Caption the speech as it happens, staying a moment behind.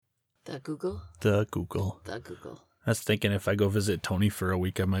The Google? The Google. The Google. I was thinking if I go visit Tony for a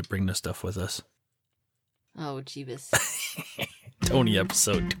week, I might bring the stuff with us. Oh, Jeebus. Tony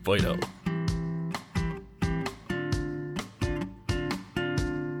episode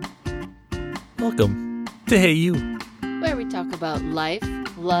 2.0. Welcome to Hey You, where we talk about life,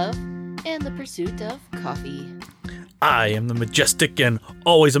 love, and the pursuit of coffee. I am the majestic and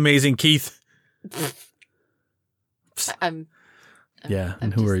always amazing Keith. I'm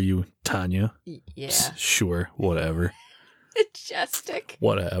and who are you, Tanya? Yeah. Sure, whatever. Majestic.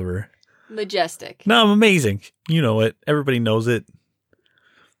 Whatever. Majestic. No, I'm amazing. You know it. Everybody knows it.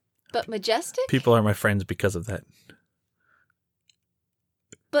 But majestic? People are my friends because of that.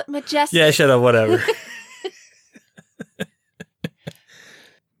 But majestic. Yeah, shut up, whatever.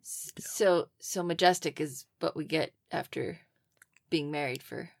 So majestic is what we get after being married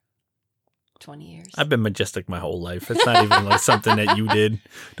for 20 years. I've been majestic my whole life. It's not even like something that you did.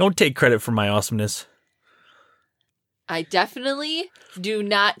 Don't take credit for my awesomeness. I definitely do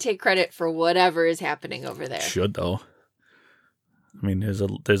not take credit for whatever is happening over there. Should though. I mean, there's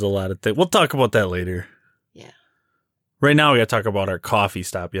a lot of things. We'll talk about that later. Yeah. Right now, we got to talk about our coffee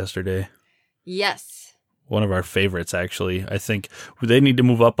stop yesterday. Yes. One of our favorites, actually. I think they need to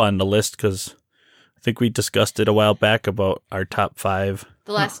move up on the list because I think we discussed it a while back about our top 5.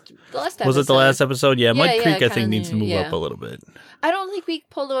 The last episode. Was it the last episode? Yeah, Mud Creek, I think, kinda needs to move up a little bit. I don't think we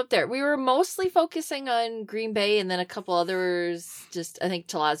pulled them up there. We were mostly focusing on Green Bay and then a couple others. I think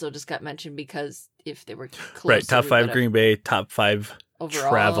Talazzo just got mentioned because if they were close. Right, top 5 Green Bay, top 5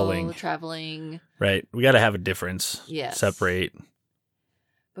 overall, traveling. Right, we got to have a difference. Yes. Separate.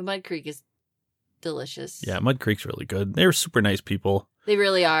 But Mud Creek is delicious. Yeah, Mud Creek's really good. They're super nice people. They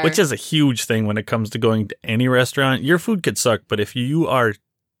really are. Which is a huge thing when it comes to going to any restaurant. Your food could suck, but if you are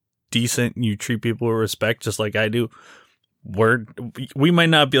decent and you treat people with respect, just like I do, we might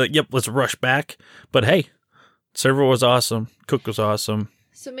not be like, yep, let's rush back. But hey, server was awesome. Cook was awesome.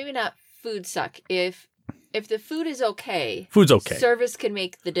 So maybe not food suck. If the food is okay. Food's okay. Service can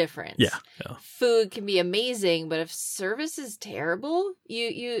make the difference. Yeah. Food can be amazing, but if service is terrible,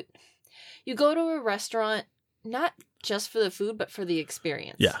 you go to a restaurant not just for the food, but for the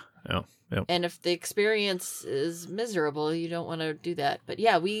experience. Yeah. And if the experience is miserable, you don't want to do that. But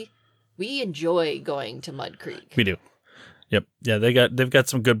yeah, we enjoy going to Mud Creek. We do. Yep. Yeah, they've got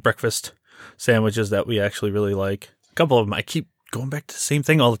some good breakfast sandwiches that we actually really like. A couple of them, I keep going back to the same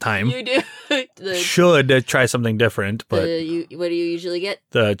thing all the time. You do. Should try something different, but what do you usually get?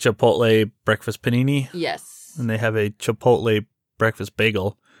 The Chipotle breakfast panini. Yes. And they have a Chipotle breakfast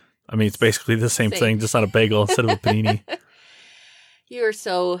bagel. I mean, it's basically the same thing, just on a bagel instead of a panini. You are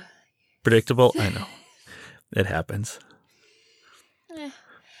so predictable. I know. It happens.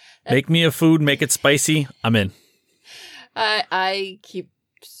 Make me a food, make it spicy. I'm in. I keep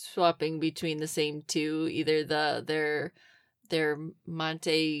swapping between the same two, either their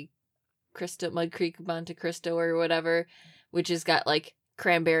Monte Cristo, Mud Creek Monte Cristo or whatever, which has got like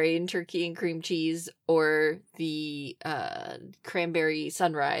cranberry and turkey and cream cheese, or the cranberry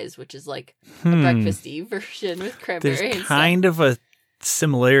sunrise, which is like a breakfasty version with cranberry. There's kind of a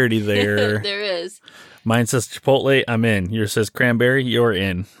similarity there. There is. Mine says Chipotle, I'm in. Yours says cranberry, you're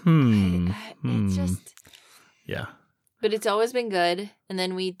in. It's just... Yeah. But it's always been good. And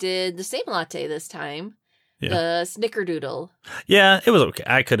then we did the same latte this time. Yeah. The Snickerdoodle. Yeah, it was okay.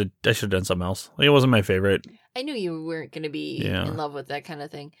 I should have done something else. It wasn't my favorite. I knew you weren't going to be in love with that kind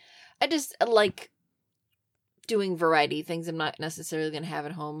of thing. I just like doing variety things I'm not necessarily going to have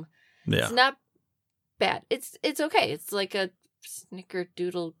at home. Yeah. It's not bad. It's okay. It's like a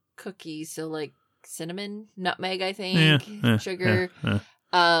Snickerdoodle cookie. So like cinnamon, nutmeg, I think, sugar.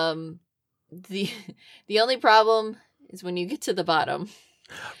 The only problem is when you get to the bottom.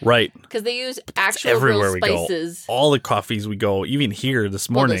 Right. Because they use actual real spices. All the coffees we go, even here this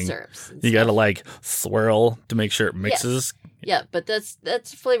morning, you got to like swirl to make sure it mixes. Yeah, but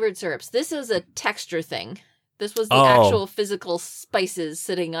that's flavored syrups. This is a texture thing. This was the actual physical spices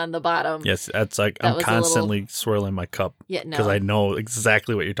sitting on the bottom. Yes, that's like I'm constantly swirling my cup. Yeah, no. Because I know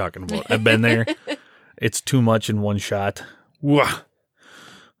exactly what you're talking about. I've been there. It's too much in one shot. Wah.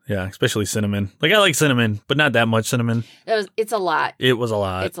 Yeah, especially cinnamon. Like I like cinnamon, but not that much cinnamon. It's a lot. It was a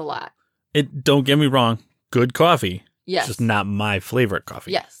lot. It's a lot. Don't get me wrong. Good coffee. Yes. It's just not my favorite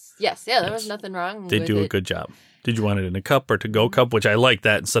coffee. Yes. Yeah, there was nothing wrong with it. They do a good job. Did you want it in a cup or to-go cup? Which I like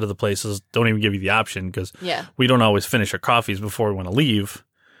that instead of the places don't even give you the option because we don't always finish our coffees before we want to leave.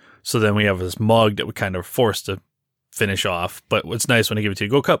 So then we have this mug that we kind of forced to finish off. But it's nice when they give it to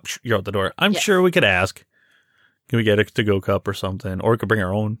you. Go cup, you're out the door. I'm sure we could ask. Can we get a to-go cup or something? Or we could bring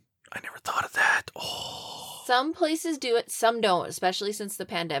our own. I never thought of that. Oh. Some places do it, some don't, especially since the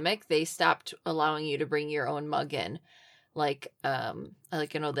pandemic. They stopped allowing you to bring your own mug in. Like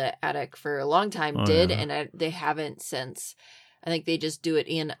the Attic for a long time did, and they haven't since. I think they just do it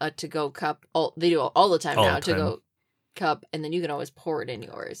in a to-go cup. They do it all the time now, to-go cup, and then you can always pour it in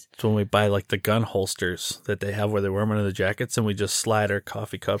yours. So when we buy like the gun holsters that they have where they wear them under the jackets, and we just slide our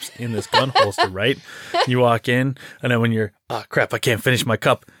coffee cups in this gun holster, right? You walk in, and then when you're, oh crap, I can't finish my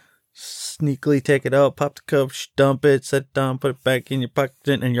cup, sneakily take it out, pop the cup, dump it, set it down, put it back in your pocket,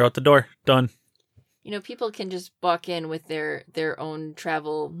 and you're out the door. Done. People can just walk in with their own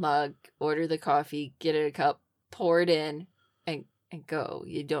travel mug, order the coffee, get it a cup, pour it in, and go.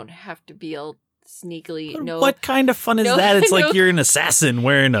 You don't have to be all sneakily. No. What kind of fun is that? It's like you're an assassin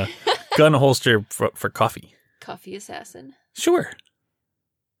wearing a gun holster for coffee. Coffee assassin? Sure.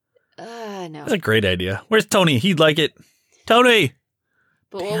 No. That's a great idea. Where's Tony? He'd like it. Tony!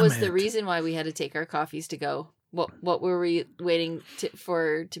 But what was the reason why we had to take our coffees to go? What were we waiting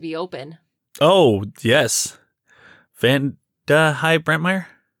for to be open? Oh, yes. Hi, Brentmeyer?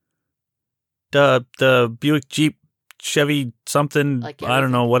 The Buick, Jeep, Chevy, something, I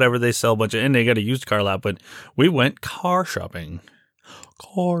don't know, whatever they sell a bunch of, and they got a used car lot, but we went car shopping.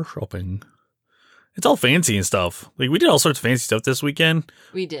 It's all fancy and stuff. Like, we did all sorts of fancy stuff this weekend.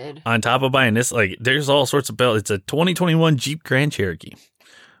 We did. On top of buying this, like, there's all sorts of bells. It's a 2021 Jeep Grand Cherokee.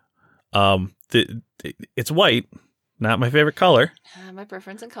 It's white. Not my favorite color. My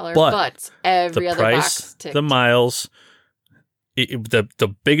preference in color, but every other box ticked. The miles,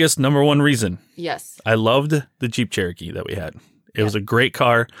 the biggest number one reason. Yes. I loved the Jeep Cherokee that we had. It was a great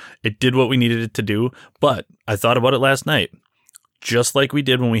car. It did what we needed it to do, but I thought about it last night. Just like we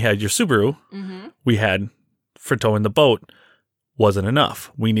did when we had your Subaru, we had for towing the boat wasn't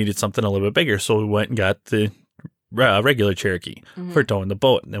enough. We needed something a little bit bigger, so we went and got the regular Cherokee for towing the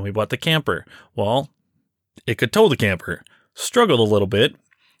boat. And then we bought the camper. Well, it could tow the camper. Struggled a little bit.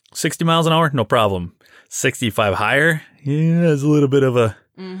 60 miles an hour, no problem. 65 higher, yeah, there's a little bit of a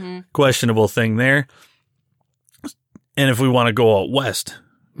questionable thing there. And if we want to go out west,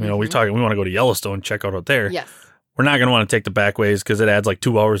 we want to go to Yellowstone, check out there. Yes. We're not going to want to take the back ways because it adds like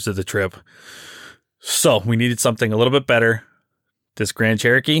 2 hours to the trip. So we needed something a little bit better. This Grand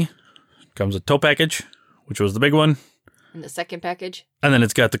Cherokee comes with tow package, which was the big one. And the second package. And then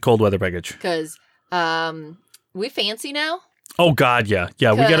it's got the cold weather package. Because we fancy now. Oh, God, yeah.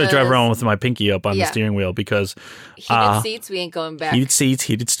 Yeah, we got to drive around with my pinky up on the steering wheel because... Heated seats, we ain't going back. Heated seats,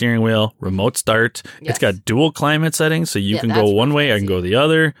 heated steering wheel, remote start. Yes. It's got dual climate settings, so you can go one way, I can go the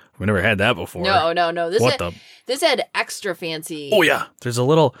other. We never had that before. No. This had extra fancy. Oh, yeah. There's a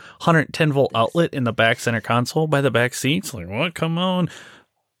little 110-volt outlet in the back center console by the back seats. Like, what? Come on.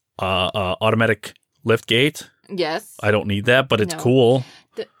 Automatic lift gate. Yes. I don't need that, but it's cool.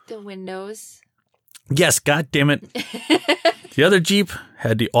 The windows. Yes, God damn it. The other Jeep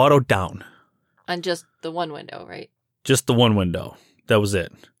had the auto down. On just the one window, right? Just the one window. That was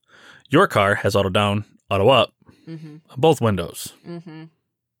it. Your car has auto down, auto up on both windows.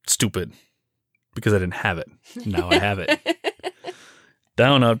 Stupid. Because I didn't have it. Now I have it.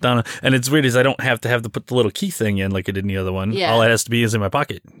 Down, up, down. And it's weird is I don't have to put the little key thing in like I did in the other one. Yeah. All it has to be is in my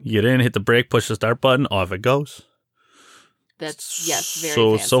pocket. You get in, hit the brake, push the start button, off it goes. That's, very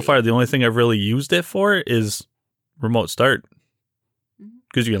fancy. So far, the only thing I've really used it for is remote start.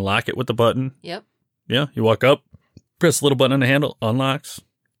 Because you can lock it with the button. Yep. Yeah, you walk up, press the little button on the handle, unlocks.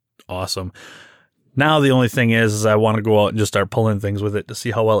 Awesome. Now the only thing is I want to go out and just start pulling things with it to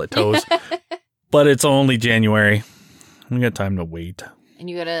see how well it tows. But it's only January. We got time to wait. And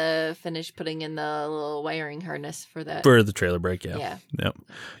you got to finish putting in the little wiring harness for that. For the trailer brake, yeah. Yeah,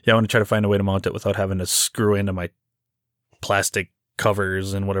 I want to try to find a way to mount it without having to screw into my plastic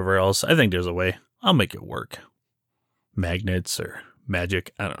covers and whatever else. I think there's a way. I'll make it work. Magnets or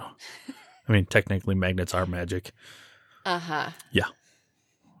magic. I don't know. I mean, technically magnets are magic. Yeah.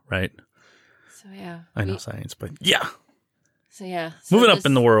 Right? So, yeah. I know science, but yeah. So, yeah. Moving up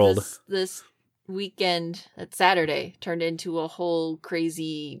in the world. This weekend, that Saturday, turned into a whole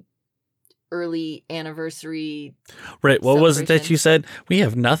crazy early anniversary. Right. What was it that you said? We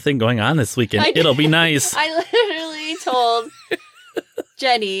have nothing going on this weekend. It'll be nice. I literally told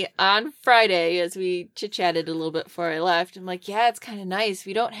Jenny on Friday as we chit-chatted a little bit before I left. I'm like, yeah, it's kind of nice.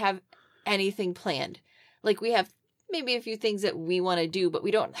 We don't have anything planned. Like, we have maybe a few things that we want to do, but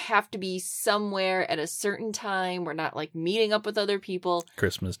we don't have to be somewhere at a certain time. We're not like meeting up with other people.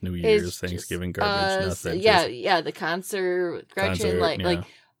 Christmas, New Year's, Thanksgiving, garbage, nothing. Yeah, the concert with Gretchen, like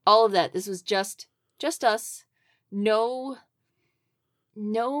all of that. This was just us. No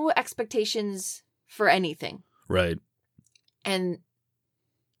expectations for anything. Right. And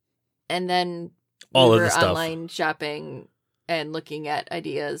then all of the stuff. Online shopping and looking at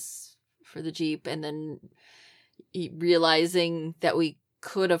ideas for the Jeep, and then realizing that we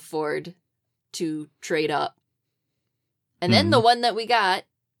could afford to trade up. And then the one that we got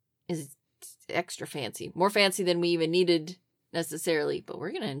is extra fancy. More fancy than we even needed necessarily, but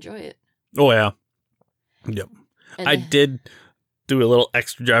we're going to enjoy it. Oh, yeah. Yep. And I did do a little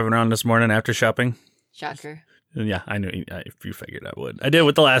extra driving around this morning after shopping. Shocker. Yeah, I knew if you figured I would. I did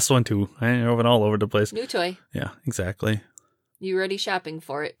with the last one, too. I drove it all over the place. New toy. Yeah, exactly. You already shopping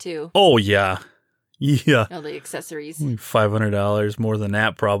for it, too. Oh, yeah. Yeah. All the accessories. $500, more than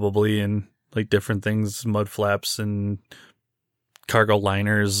that, probably, and like different things, mud flaps and cargo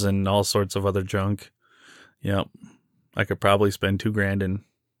liners and all sorts of other junk. Yep. I could probably spend $2,000 in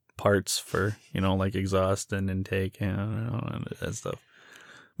parts for, like exhaust and intake and that stuff.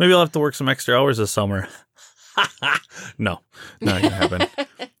 Maybe I'll have to work some extra hours this summer. No, not gonna happen.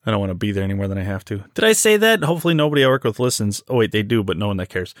 I don't want to be there any more than I have to. Did I say that? Hopefully nobody I work with listens. Oh wait, they do, but no one that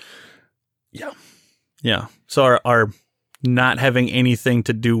cares. Yeah. So our not having anything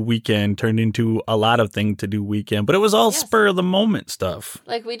to do weekend turned into a lot of thing to do weekend, but it was all spur of the moment stuff.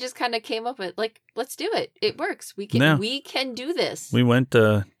 Like we just kind of came up with let's do it. It works. We can do this. We went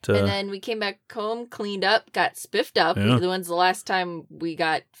to and then we came back home, cleaned up, got spiffed up. Yeah. When's the last time we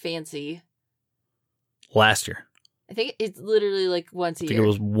got fancy? Last year. I think it's literally like once a year. I think it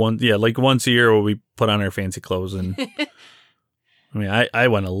was once a year where we put on our fancy clothes. And I mean, I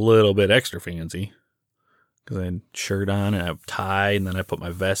went a little bit extra fancy because I had a shirt on and a tie, and then I put my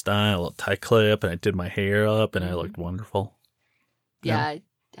vest on, a little tie clip, and I did my hair up, and I looked wonderful. Yeah.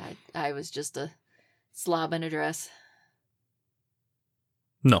 I was just a slob in a dress.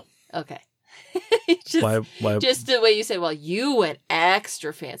 No. Okay. Why? Just the way you say, well, you went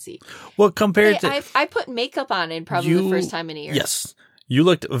extra fancy. Well, compared to... I put makeup on in probably the first time in a year. Yes. You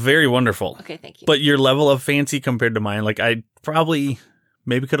looked very wonderful. Okay, thank you. But your level of fancy compared to mine, like I probably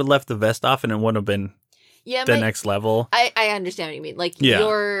maybe could have left the vest off and it wouldn't have been the next level. I understand what you mean. Like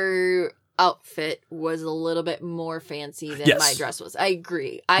your outfit was a little bit more fancy than my dress was. I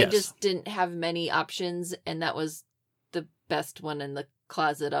agree. I just didn't have many options, and that was the best one in the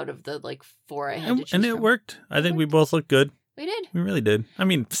closet out of the four I had to choose and it from. worked. I think we both looked good. We did. We really did. I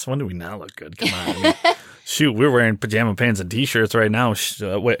mean, when do we not look good? Come on. I mean, shoot, we're wearing pajama pants and t-shirts right now.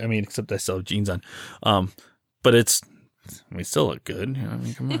 Except I still have jeans on. But we still look good. I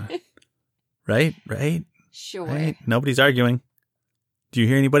mean, come on. Right? Sure. Right? Nobody's arguing. Do you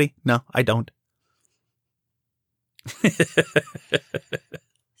hear anybody? No, I don't.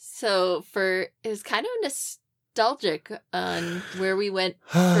 So it was kind of nostalgic on where we went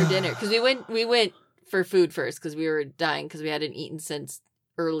for dinner, because we went for food first because we were dying because we hadn't eaten since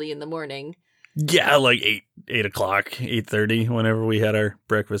early in the morning. Yeah, like 8 o'clock, 8:30, whenever we had our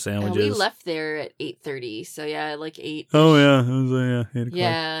breakfast sandwiches. We left there at 8:30, so yeah, like 8. Oh yeah, it was 8 o'clock.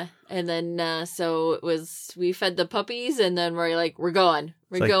 Yeah, and then so we fed the puppies, and then we're going.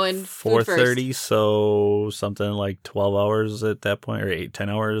 We're going 4:30, so something like 12 hours at that point, or 10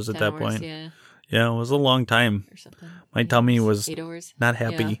 hours at that point. Yeah. Yeah, it was a long time. Or something. My tummy was 8 hours. Not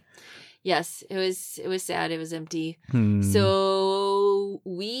happy. Yeah. Yes, it was sad. It was empty. So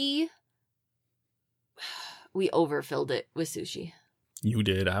we overfilled it with sushi. You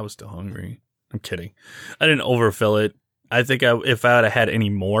did. I was still hungry. I'm kidding. I didn't overfill it. I think if I would have had any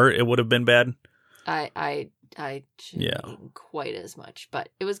more, it would have been bad. I shouldn't have eaten quite as much, but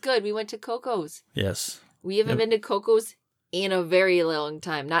it was good. We went to Coco's. Yes. We haven't been to Coco's in a very long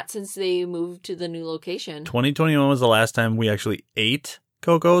time. Not since they moved to the new location. 2021 was the last time we actually ate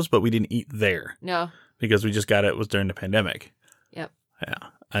Coco's, but we didn't eat there. No. Because we just got it was during the pandemic. Yep. Yeah.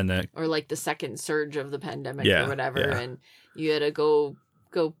 And then, or like the second surge of the pandemic or whatever, and you had to go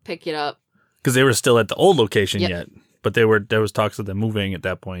pick it up. Because they were still at the old location yet, but there was talks of them moving at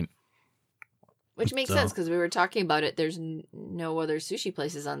that point. Which makes sense because we were talking about it. There's no other sushi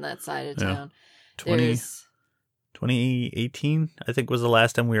places on that side of town. 2018, I think, was the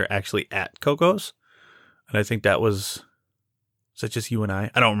last time we were actually at Coco's. And I think that was that just you and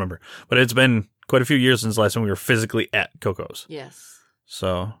I? I don't remember. But it's been quite a few years since the last time we were physically at Coco's. Yes.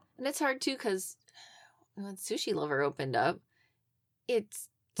 So. And it's hard, too, because when Sushi Lover opened up, it's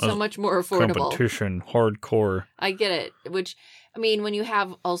so much more affordable. Competition, hardcore. I get it. Which, I mean, when you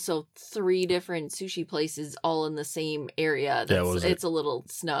have also 3 different sushi places all in the same area, it's a little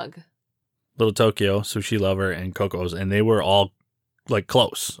snug. Little Tokyo, Sushi Lover, and Coco's, and they were all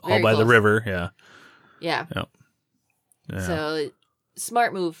close, Very all by close. The river. Yeah. Yeah. Yeah. So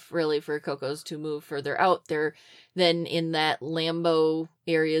smart move, really, for Coco's to move further out. They're then in that Lambo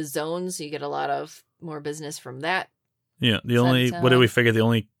area zone, so you get a lot of more business from that. Yeah. What did we figure? The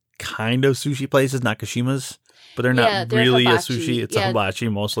only kind of sushi places, Nakashima's, but they're not really hibachi. A sushi. It's a hibachi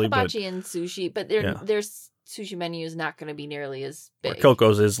mostly. Hibachi and sushi, but their sushi menu is not going to be nearly as big.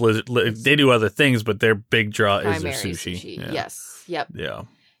 Coco's is, they do other things, but their big draw is their sushi. Yeah. Yes. Yep. Yeah.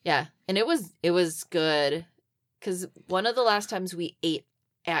 Yeah. And it was good because one of the last times we ate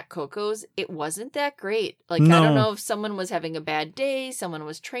at Coco's, it wasn't that great. Like, no. I don't know if someone was having a bad day, someone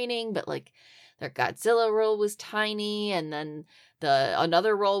was training, but like their Godzilla roll was tiny, and then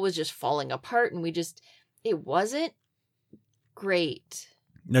another roll was just falling apart, and it wasn't great.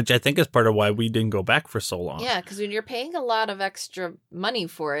 Which I think is part of why we didn't go back for so long. Yeah, because when you're paying a lot of extra money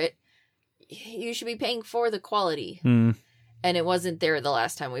for it, you should be paying for the quality. And it wasn't there the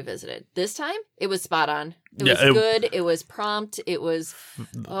last time we visited. This time, it was spot on. It was good. It was prompt. It was,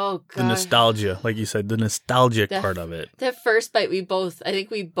 oh, God. The nostalgia, like you said, the nostalgic part of it. The first bite, I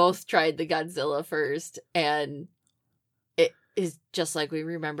think we both tried the Godzilla first, and it is just like we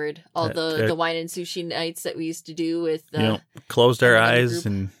remembered all the wine and sushi nights that we used to do with closed our eyes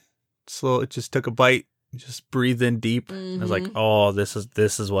and slow. It just took a bite, just breathed in deep. Mm-hmm. I was like, oh, this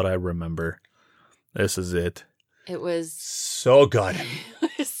is what I remember. This is it. It was so good.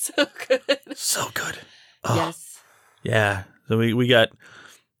 It was so good. So good. Oh, yes. Yeah. So we got.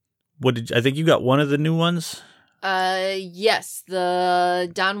 I think you got one of the new ones? Yes, the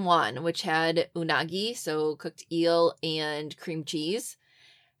Don Juan, which had unagi, so cooked eel and cream cheese,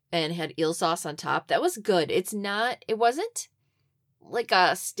 and had eel sauce on top. That was good. It wasn't like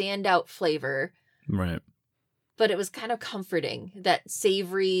a standout flavor. Right. But it was kind of comforting. That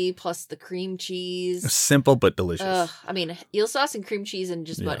savory plus the cream cheese. Simple but delicious. I mean, eel sauce and cream cheese in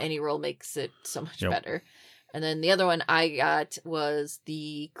just about any roll makes it so much better. And then the other one I got was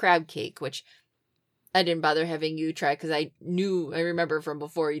the crab cake, which I didn't bother having you try because I remember from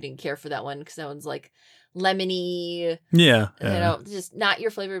before you didn't care for that one because that one's like lemony. Yeah. Just not your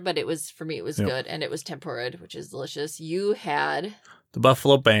flavor, but for me, it was good. And it was tempura, which is delicious. You had the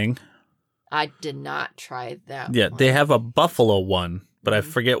buffalo bang. I did not try that. Yeah, they have a buffalo one, but I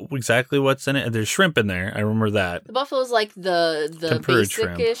forget exactly what's in it. There's shrimp in there. I remember that. The buffalo's like the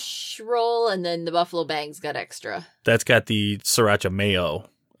basic-ish roll, and then the buffalo bang's got extra. That's got the sriracha mayo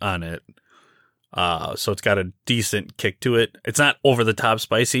on it. So it's got a decent kick to it. It's not over the top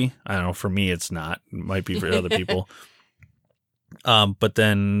spicy. I don't know. For me, it's not. It might be for other people. But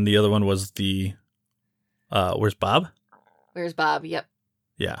then the other one was the Where's Bob? Where's Bob? Yep.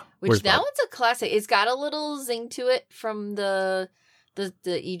 Yeah. Which that one's a classic. It's got a little zing to it from the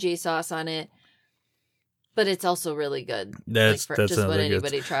EJ sauce on it. But it's also really good. That's just what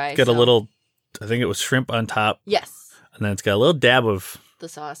anybody try. Got a little, I think it was shrimp on top. Yes. And then it's got a little dab of the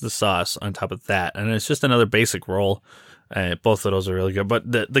sauce on top of that. And it's just another basic roll. Both of those are really good.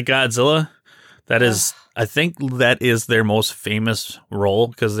 But the Godzilla, that is, I think that is their most famous roll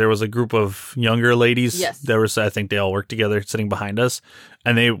because there was a group of younger ladies. Yes. I think they all worked together sitting behind us.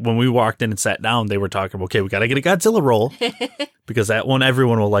 And when we walked in and sat down, they were talking, okay, we got to get a Godzilla roll because that one,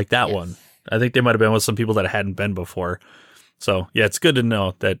 everyone will like that one. I think they might have been with some people that hadn't been before. So, yeah, it's good to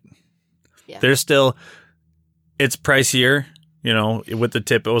know that there's still, it's pricier, with the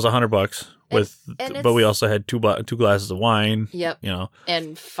tip, it was $100 but we also had two glasses of wine. Yep.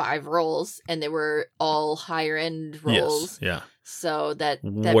 And 5 rolls, and they were all higher end rolls. Yes, yeah. So that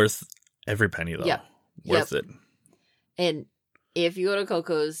worth every penny though. Yep. Worth it. And if you go to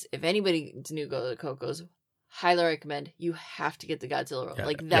Coco's, if anybody's new go to Coco's, highly recommend. You have to get the Godzilla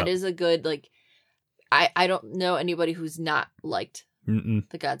roll. That is a good I don't know anybody who's not liked the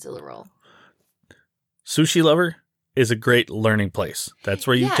Godzilla roll. Sushi Lover is a great learning place. That's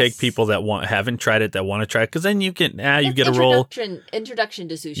where you take people that haven't tried it, that want to try it, because then you can you get a roll. Introduction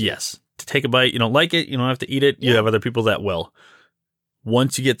to sushi. Yes, to take a bite. You don't like it, you don't have to eat it. You have other people that will.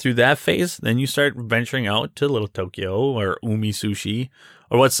 Once you get through that phase, then you start venturing out to Little Tokyo or Umi Sushi,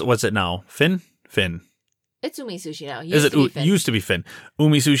 or what's it now? Fin. It's Umi Sushi now. Used to be Fin.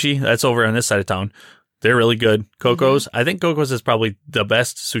 Umi Sushi. That's over on this side of town. They're really good. Coco's. I think Coco's is probably the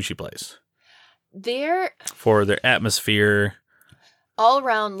best sushi place. For their atmosphere, all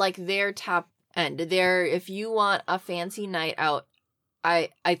around, their top end. If you want a fancy night out, I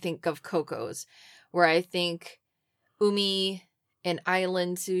think of Coco's, where I think Umi and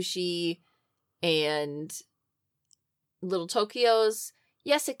Island Sushi and Little Tokyo's.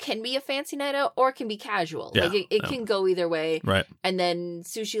 Yes, it can be a fancy night out, or it can be casual. It can go either way. Right. And then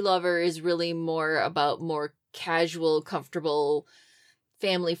Sushi Lover is really more about more casual, comfortable,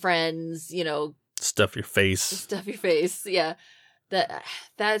 family, friends. Stuff your face. Yeah.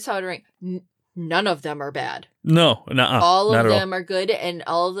 That's how it rank. None of them are bad. No, nuh-uh. All of them are good, and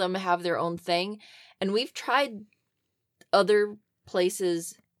all of them have their own thing. And we've tried other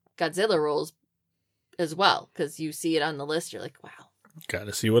places' Godzilla rolls as well, because you see it on the list. You're like, wow.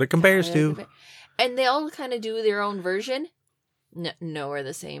 Gotta see what it compares to. And they all kind of do their own version. No, we're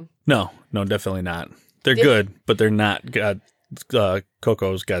the same. No, definitely not. They're good, but they're not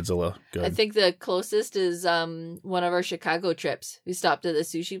Coco's Godzilla good. I think the closest is one of our Chicago trips. We stopped at the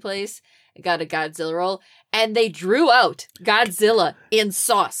sushi place and got a Godzilla roll, and they drew out Godzilla in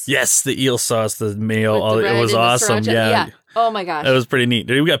sauce. Yes, the eel sauce, the mayo, it was awesome. Yeah. Oh my gosh. That was pretty neat.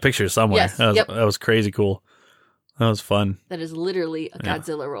 We got pictures somewhere. Yes. That was crazy cool. That was fun. That is literally a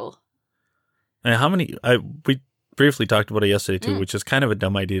Godzilla roll. And how many, we briefly talked about it yesterday too, which is kind of a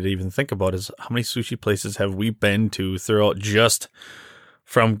dumb idea to even think about, is how many sushi places have we been to throughout just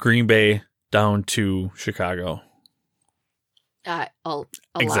from Green Bay down to Chicago? A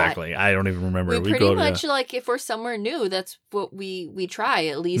exactly. lot. I don't even remember. We pretty much like, if we're somewhere new, that's what we try.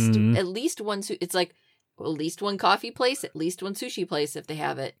 At least one. It's like at least one coffee place, at least one sushi place if they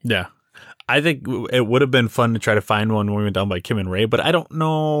have it. Yeah. I think it would have been fun to try to find one when we went down by Kim and Ray, but I don't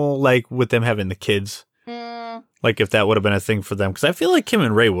know, like, with them having the kids, like, if that would have been a thing for them. Because I feel like Kim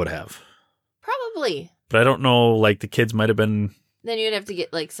and Ray would have. Probably. But I don't know, like, the kids might have been... Then you'd have to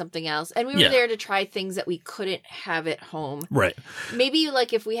get, like, something else. And we were there to try things that we couldn't have at home. Right. Maybe,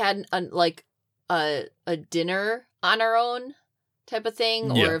 like, if we had, a dinner on our own type of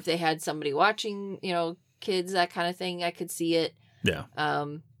thing, or if they had somebody watching, kids, that kind of thing, I could see it. Yeah.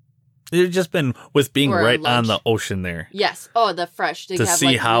 It's just been with being right on the ocean there. Yes. Oh, the fresh. To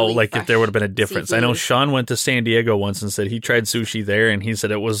see how, really if there would have been a difference. Seafood. I know Sean went to San Diego once and said he tried sushi there, and he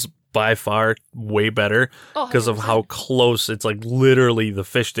said it was by far way better because of how close. It's like literally the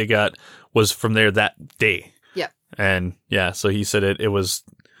fish they got was from there that day. Yeah. And so he said it was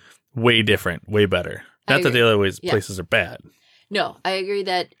way different, way better. Not that the other places are bad. No, I agree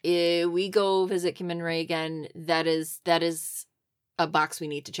that if we go visit Kim and Ray again, that is a box we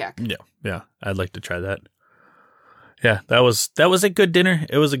need to check. Yeah. I'd like to try that. Yeah, that was a good dinner.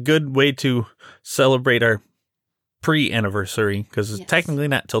 It was a good way to celebrate our pre-anniversary, because it's technically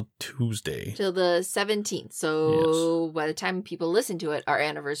not till Tuesday. Till the 17th. So by the time people listen to it, our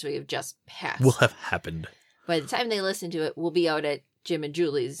anniversary have just passed. Will have happened. By the time they listen to it, we'll be out at Jim and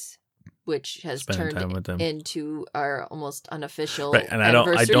Julie's, which has turned into our almost unofficial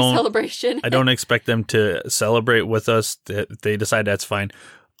anniversary celebration. I don't expect them to celebrate with us. If they decide that's fine.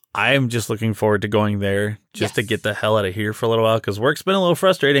 I am just looking forward to going there just to get the hell out of here for a little while, because work's been a little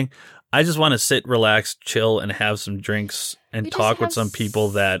frustrating. I just want to sit, relax, chill, and have some drinks and talk with some people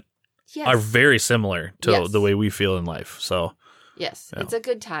that are very similar to the way we feel in life. So yes, it's a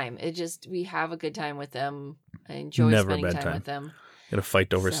good time. We have a good time with them. I enjoy spending time with them. Got to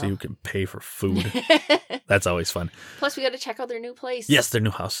fight over so who can pay for food. That's always fun. Plus, we got to check out their new place. Yes, their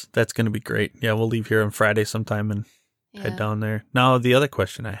new house. That's going to be great. Yeah, we'll leave here on Friday sometime and head down there. Now, the other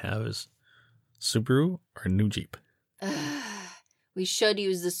question I have is Subaru or new Jeep? We should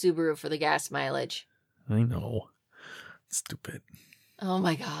use the Subaru for the gas mileage. I know. Stupid. Oh,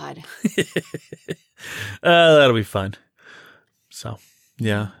 my God. That'll be fun. So,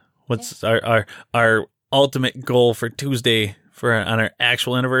 yeah. What's our ultimate goal for Tuesday on our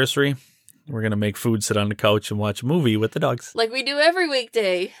actual anniversary? We're going to make food, sit on the couch, and watch a movie with the dogs. Like we do every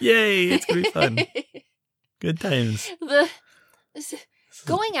weekday. Yay. It's going to be fun. Good times.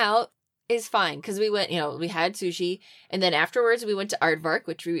 Going out is fine, because we went, we had sushi, and then afterwards we went to Aardvark,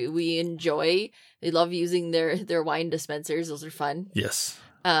 which we enjoy. They love using their wine dispensers. Those are fun. Yes.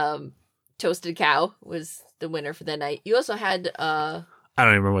 Toasted Cow was the winner for the night. You also had I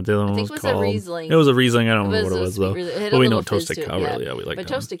don't even remember what the other one was called. A Riesling. It was a Riesling. I don't remember what it was though. But we know Toasted Cow really. Yeah, we like that.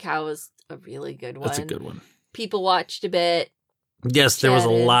 But Toasted Cow was a really good one. That's a good one. People watched a bit. Yes, there was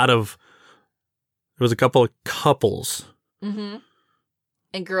a couple of couples. Mm-hmm.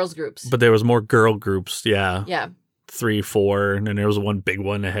 And girls groups. But there was more girl groups, yeah. Yeah. 3, 4, and then there was one big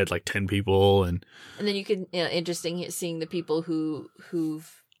one that had like 10 people. And then you could, interesting seeing the people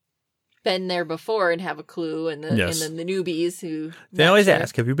who've been there before and have a clue, and then the newbies who... They always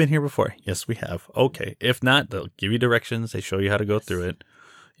ask, have you been here before? Yes, we have. Okay. If not, they'll give you directions. They show you how to go through it.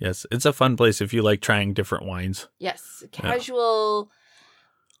 Yes. It's a fun place if you like trying different wines. Yes. Casual...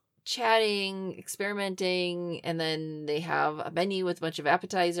 chatting, experimenting, and then they have a menu with a bunch of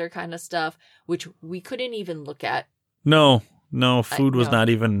appetizer kind of stuff, which we couldn't even look at. No, food was not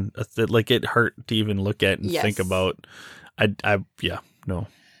even, like, it hurt to even look at and think about. No.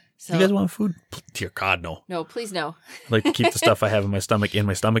 So, you guys want food? Dear God, no. No, please no. I'd like to keep the stuff I have in my stomach.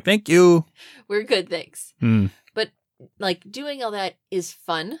 Thank you. We're good, thanks. But, like, doing all that is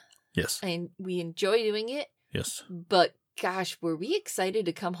fun. Yes. And we enjoy doing it. Yes. But gosh, were we excited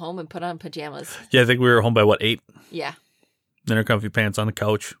to come home and put on pajamas? Yeah, I think we were home by 8? Yeah. Then our comfy pants on the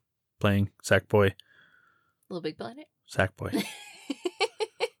couch. playing Sackboy. Little Big Planet? Sackboy.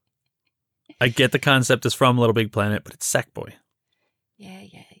 I get the concept is from Little Big Planet, but it's Sackboy. Yeah.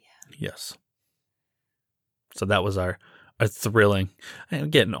 Yes. So that was our thrilling. I'm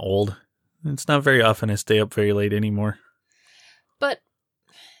getting old. It's not very often I stay up very late anymore. But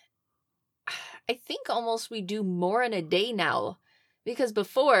I think almost we do more in a day now. Because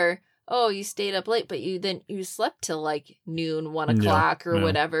before, you stayed up late, but you slept till like noon, 1 o'clock or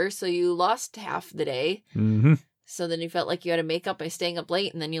whatever. So you lost half the day. Mm-hmm. So then you felt like you had to make up by staying up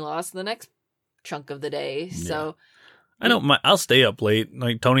late, and then you lost the next chunk of the day. So I don't mind. I'll stay up late.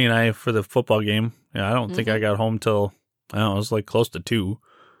 Like Tony and I for the football game. Yeah, I don't think I got home till, I don't know, it was like close to 2.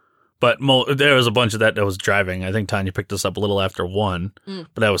 But there was a bunch of that was driving. I think Tanya picked us up a little after 1.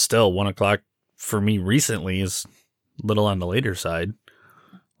 But that was still 1 o'clock for me recently is a little on the later side.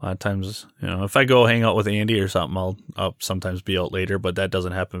 A lot of times, if I go hang out with Andy or something, I'll sometimes be out later, but that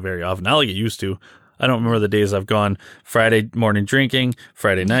doesn't happen very often. I'll get used to. I don't remember the days I've gone Friday morning drinking,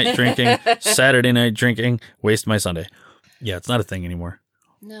 Friday night drinking, Saturday night drinking, waste my Sunday. Yeah, it's not a thing anymore.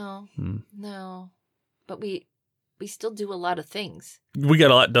 No. But we still do a lot of things. We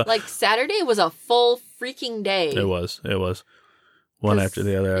got a lot done. Like Saturday was a full freaking day. It was. One after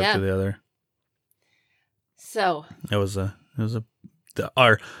the other. So. It was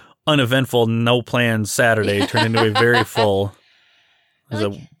our uneventful, no plans Saturday turned into a very full.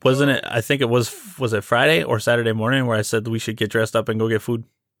 Wasn't it? I think it was it Friday or Saturday morning where I said we should get dressed up and go get food?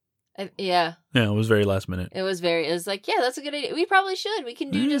 Yeah. Yeah, it was very last minute. It was like, yeah, that's a good idea. We probably should. We can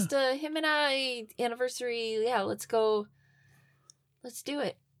do just a him and I anniversary. Yeah, let's go. Let's do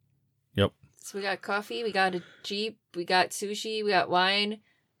it. Yep. So we got coffee, we got a Jeep, we got sushi, we got wine,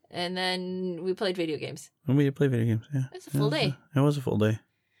 and then we played video games. And we played video games, yeah. It's a full day. It was a full day.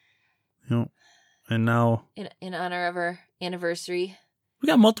 And now... In honor of our anniversary. We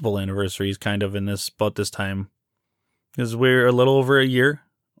got multiple anniversaries kind of about this time. Because we're a little over a year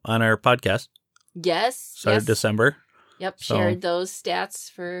on our podcast. Yes. Started December. Yep. So. Shared those stats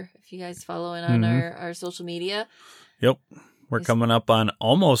for if you guys following on our social media. Yep. We're coming up on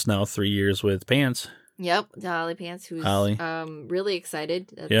almost now 3 years with Pants. Yep. Holly Pants, who's really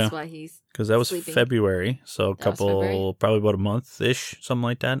excited. That's why he's because that was sleeping. February. So probably about a month-ish, something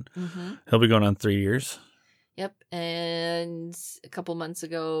like that. Mm-hmm. He'll be going on 3 years. Yep, and a couple months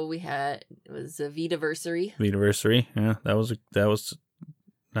ago it was a Vitaversary. Vitaversary, yeah, that was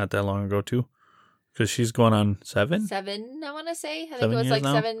not that long ago too, because she's going on 7. 7, I want to say. I think it was like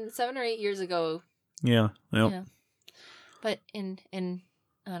 7 or 8 years ago. Yeah, yep. Yeah. But in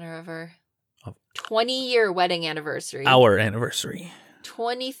honor of our 20-year wedding anniversary, our anniversary,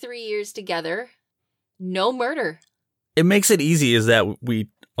 23 years together, no murder. It makes it easy. Is that we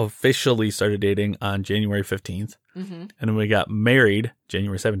officially started dating on January 15th, and then we got married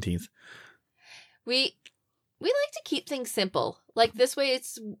January 17th. We like to keep things simple. Like this way,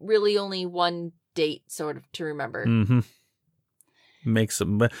 it's really only one date, sort of, to remember. Mm-hmm. Makes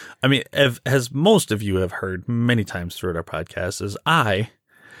them. I mean, as most of you have heard many times throughout our podcast, is I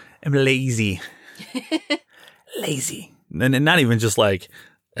am lazy, lazy, and not even just like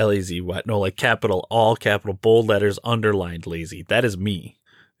LAZ. What? No, like all capital, bold letters, underlined, lazy. That is me.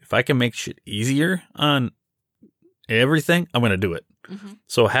 If I can make shit easier on everything, I'm going to do it. Mm-hmm.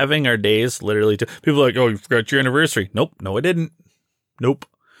 So having our days literally people are like, oh, you forgot your anniversary. Nope. No, I didn't. Nope.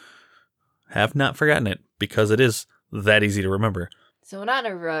 Have not forgotten it because it is that easy to remember. So in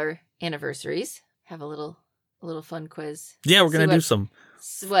honor of our anniversaries, have a little fun quiz. Yeah, we're going to do some.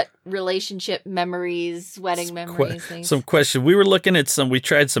 What relationship memories, wedding memories, things. Some question. We were looking at we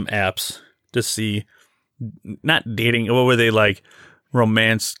tried some apps to see, not dating. What were they like?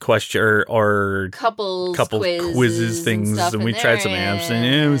 Romance question or couple quizzes things, and we tried some apps, and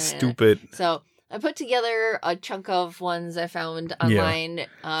it was stupid. So I put together a chunk of ones I found online.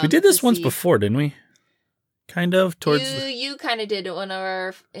 We did this once before, didn't we? Kind of towards you kind of did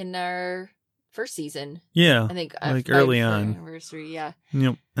it in our first season. Yeah, I think like early on anniversary. Yeah.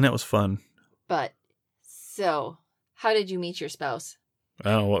 Yep, and that was fun. But so, how did you meet your spouse?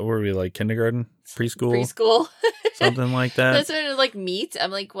 I don't know, what were we, like kindergarten? Preschool? Something like that. That's when it was like meet.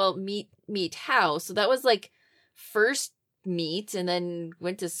 I'm like, well, meet how? So that was like first meet and then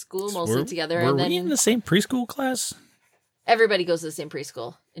went to school mostly together. Were and then we in the same preschool class? Everybody goes to the same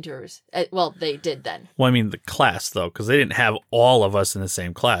preschool in Tours. Well, they did then. Well, I mean the class though, because they didn't have all of us in the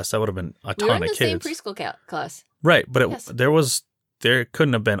same class. That would have been a ton of kids. We were in the same preschool class. Right, but there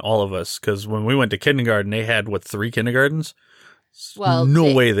couldn't have been all of us because when we went to kindergarten, they had 3 kindergartens. Well,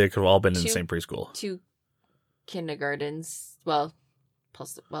 no way they could have all been in the same preschool. 2 kindergartens. Well,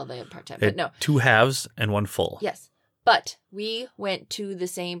 plus they had part-time, but no. 2 halves and 1 full. Yes. But we went to the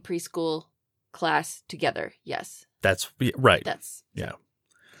same preschool class together. Yes. That's right. Yeah.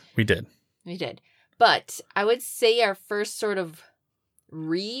 We did. We did. But I would say our first sort of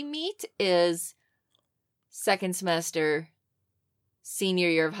re-meet is second semester, senior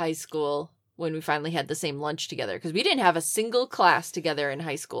year of high school, when we finally had the same lunch together. Because we didn't have a single class together in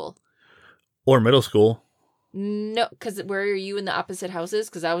high school. Or middle school. No, because were you in the opposite houses?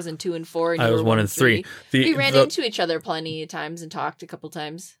 Because I was in 2 and 4, and I you was were 1 and 3. We ran into each other plenty of times and talked a couple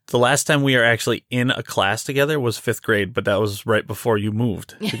times. The last time we were actually in a class together was 5th grade, but that was right before you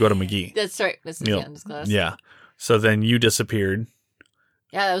moved to go to McGee. That's right, Mrs. Young's class. Yeah. So then you disappeared.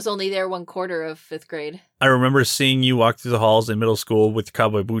 Yeah, I was only there 1/4 of 5th grade. I remember seeing you walk through the halls in middle school with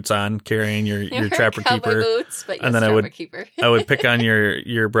cowboy boots on, carrying your Trapper Keeper. Boots, but yes, and then I would pick on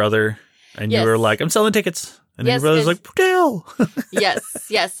your brother, and you were like, "I'm selling tickets." And then your brother's like, "Dale." Yes.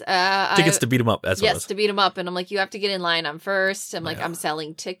 Tickets to beat him up. That's what it was. To beat him up. And I'm like, you have to get in line. I'm first. I'm like, I'm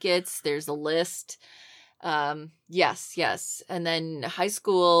selling tickets. There's a list. Yes. And then high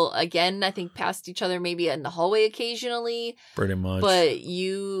school, again, I think passed each other maybe in the hallway occasionally. Pretty much. But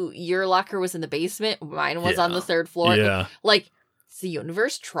your locker was in the basement. Mine was on the 3rd floor. Yeah. Like, is the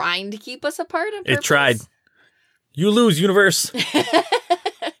universe trying to keep us apart on purpose? It tried. You lose, universe.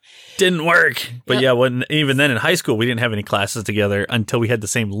 Didn't work. But even then in high school, we didn't have any classes together until we had the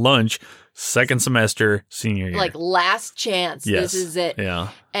same lunch, second semester, senior year. Like last chance. Yes. This is it. Yeah.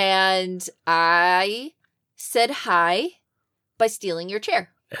 And I said hi by stealing your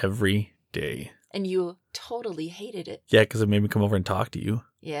chair. Every day. And you totally hated it. Yeah, because it made me come over and talk to you.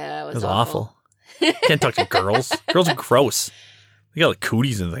 Yeah, it was awful. Can't talk to girls. Girls are gross. They got like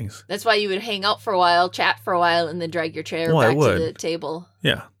cooties and things. That's why you would hang out for a while, chat for a while, and then drag your chair back to the table.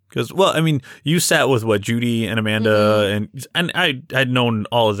 Yeah. Because, well, I mean, you sat with, Judy and Amanda, and I'd known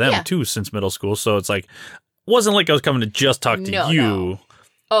all of them, too, since middle school. So it's like, it wasn't like I was coming to just talk to you. No.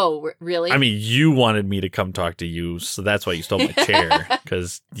 Oh, really? I mean, you wanted me to come talk to you, so that's why you stole my chair.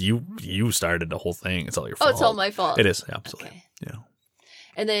 Because you started the whole thing. It's all your fault. Oh, it's all my fault. It is, absolutely. Okay. Yeah.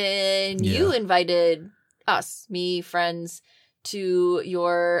 And then you invited us, friends, to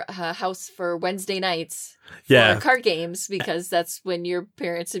your house for Wednesday nights for card games, because that's when your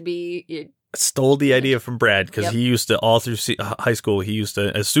parents would be. Stole the idea from Brad, because he used to, all through high school, he used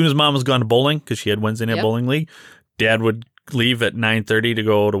to, as soon as mom was gone to bowling, because she had Wednesday night bowling league, dad would leave at 9:30 to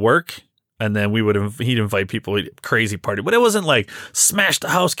go to work, and then he'd invite people, crazy party, but it wasn't like smash the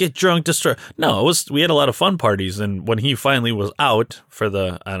house, get drunk, destroy. No, we had a lot of fun parties, and when he finally was out for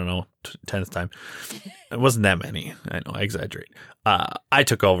the, I don't know, 10th time, it wasn't that many. I know, I exaggerate. I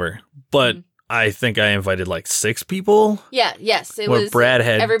took over, but I think I invited like 6 people. Yeah, yes. It was Brad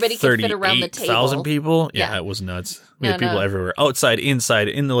had everybody could fit around the table. 38,000 people. Yeah, it was nuts. We had people everywhere, outside, inside,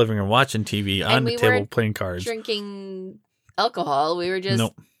 in the living room, watching TV, on the table, playing cards. Drinking alcohol. We were just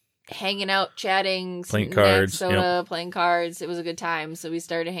hanging out, chatting, playing cards, soda, playing cards. It was a good time. So we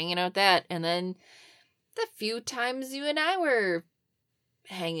started hanging out that. And then the few times you and I were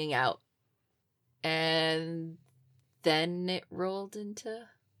hanging out. And then it rolled into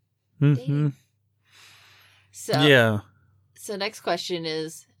dating. So next question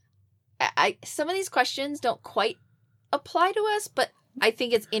is, some of these questions don't quite apply to us, but I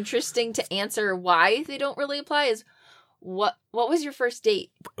think it's interesting to answer why they don't really apply. Is what was your first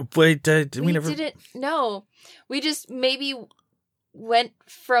date? Wait, we never didn't know. We just maybe went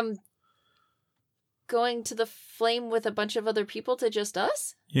from going to the flame with a bunch of other people to just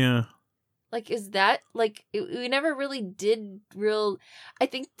us. Yeah. Like, is that, like, we never really did I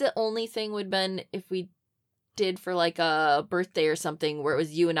think the only thing would have been if we did for, like, a birthday or something where it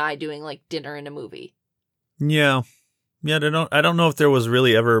was you and I doing, like, dinner and a movie. Yeah. Yeah, I don't know if there was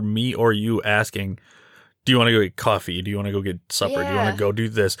really ever me or you asking, do you want to go get coffee? Do you want to go get supper? Yeah. Do you want to go do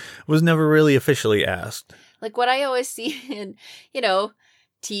this? It was never really officially asked. Like, what I always see in,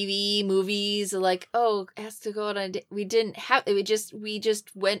 TV, movies, like, asked to go on a date. We didn't have it. We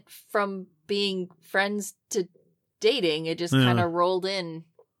just went from being friends to dating. It just kind of rolled in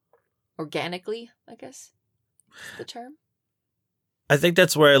organically, I guess. Is the term. I think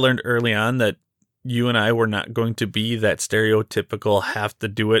that's where I learned early on that you and I were not going to be that stereotypical have to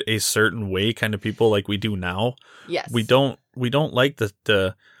do it a certain way kind of people like we do now. Yes. We don't like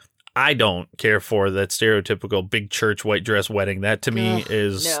the I don't care for that stereotypical big church white dress wedding. That to me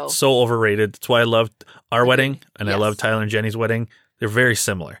is so overrated. That's why I loved our wedding and I love Tyler and Jenny's wedding. They're very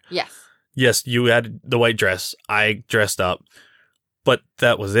similar. Yes. Yes, you had the white dress. I dressed up. But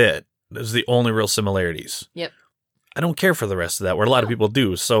that was it. Those are the only real similarities. Yep. I don't care for the rest of that, where a lot of people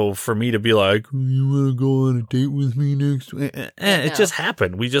do. So for me to be like, you want to go on a date with me next week? It just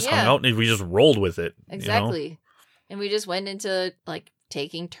happened. We just hung out and we just rolled with it. Exactly. And we just went into, like,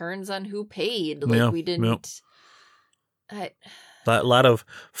 taking turns on who paid. Like, we didn't... A lot of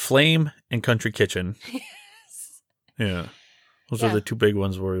Flame and Country Kitchen. Yes. Yeah. Those are the two big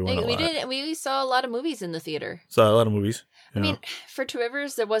ones where we went a lot. We saw a lot of movies in the theater. Saw a lot of movies. I mean, for Two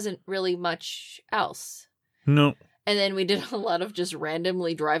Rivers, there wasn't really much else. No. And then we did a lot of just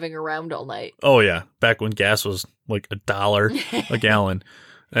randomly driving around all night. Oh, yeah. Back when gas was like $1 a gallon.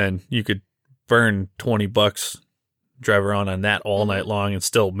 And you could burn $20, drive around on that all night long and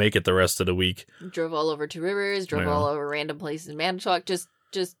still make it the rest of the week. Drove all over Two Rivers, drove all over random places in Manitowoc. Just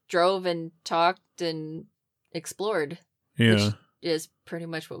drove and talked and explored. Yeah. Which is pretty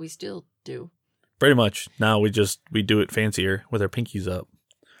much what we still do. Pretty much. Now we do it fancier with our pinkies up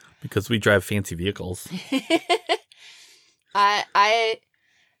because we drive fancy vehicles. Sunzo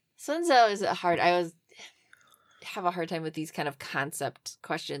is hard. Have a hard time with these kind of concept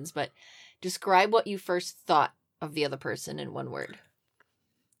questions, but describe what you first thought of the other person in one word.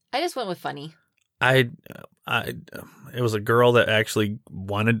 I just went with funny. It was a girl that actually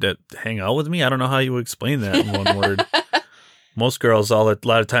wanted to hang out with me. I don't know how you would explain that in one word. Most girls, a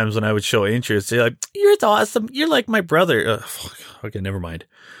lot of times when I would show interest, they're like, "You're awesome. You're like my brother." Okay, never mind.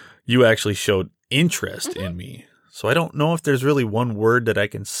 You actually showed interest in me. So I don't know if there's really one word that I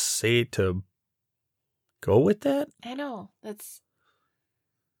can say to go with that. I know. That's...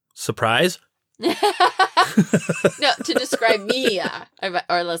 Surprise? No, to describe me, yeah. Or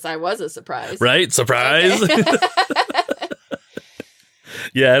unless I was a surprise. Right? Surprise? Okay.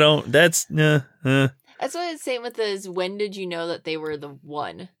 Yeah, I don't... That's... That's what it's saying with this, when did you know that they were the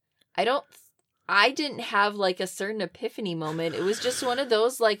one? I didn't have, like, a certain epiphany moment. It was just one of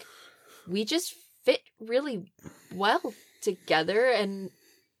those, like, we just fit really well together, and...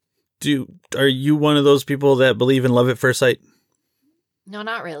 Are you one of those people that believe in love at first sight? No,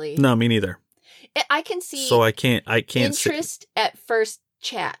 not really. No, me neither. I can see... So I can't interest at first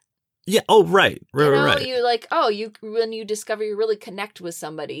chat. Yeah. Oh, right. Right. You like, when you discover you really connect with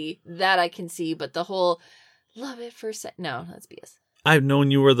somebody, that I can see, but the whole love at first sight, no, that's BS. I've known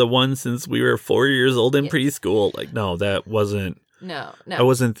you were the one since we were 4 years old in preschool. Like, no, that wasn't. No. I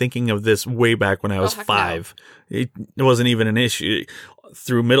wasn't thinking of this way back when I was 5. No. It wasn't even an issue.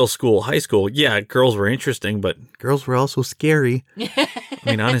 Through middle school, high school, yeah, girls were interesting, but girls were also scary. I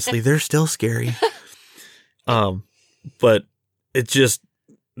mean, honestly, they're still scary. But it just...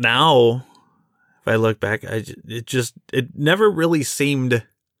 Now, if I look back, it never really seemed,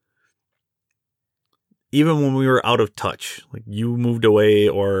 even when we were out of touch, like you moved away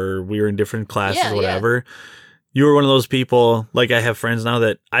or we were in different classes or whatever, you were one of those people, like I have friends now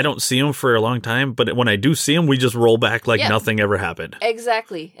that I don't see them for a long time, but when I do see them, we just roll back like nothing ever happened.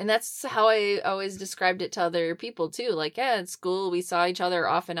 Exactly. And that's how I always described it to other people too. Like, at school, we saw each other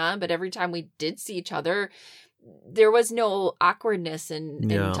off and on, but every time we did see each other, there was no awkwardness in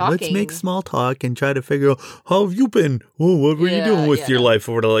talking. Let's make small talk and try to figure out, how have you been? Oh, what were you doing with your life?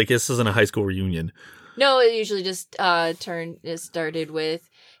 Or like, this isn't a high school reunion. No, it usually just started with,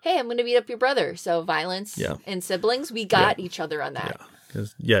 hey, I'm going to beat up your brother. So violence and siblings, we got each other on that.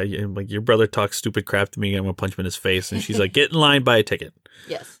 Yeah. Because like your brother talks stupid crap to me, I'm going to punch him in his face. And she's like, get in line, buy a ticket.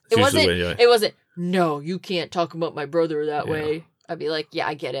 Yes. It wasn't, no, you can't talk about my brother that way. I'd be like, yeah,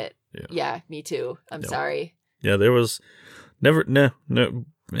 I get it. Yeah, me too. I'm sorry. Yeah, there was never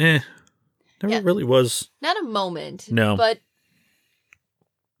really was. Not a moment. No. But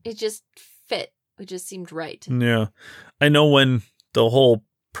it just fit. It just seemed right. Yeah. I know when the whole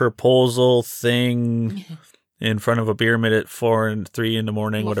proposal thing in front of a pyramid at 4 and 3 in the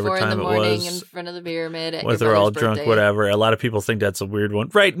morning, whatever time it was. In front of the pyramid at whether your they're all birthday. drunk, whatever. A lot of people think that's a weird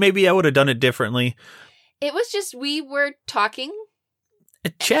one. Right. Maybe I would have done it differently. It was just, we were talking.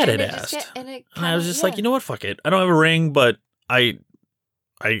 Chad had asked. And I was just like, you know what? Fuck it. I don't have a ring, but I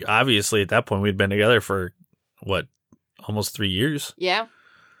obviously at that point we'd been together for almost 3 years. Yeah.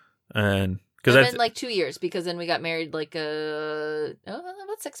 And because it's been like 2 years, because then we got married like about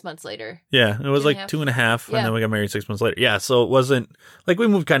 6 months later. Yeah. It was like 2.5. And then we got married 6 months later. Yeah. So it wasn't like we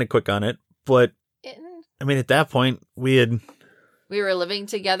moved kind of quick on it, but I mean, at that point we were living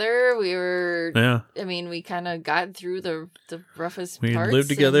together. We were, I mean, we kind of got through the roughest parts. We lived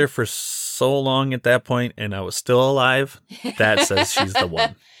together for so long at that point, and I was still alive. That says she's the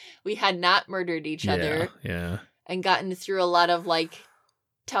one. We had not murdered each other. Yeah. And gotten through a lot of, like,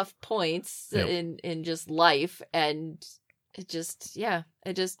 tough points in just life. And it just,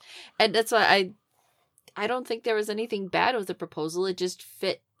 and that's why I don't think there was anything bad with the proposal. It just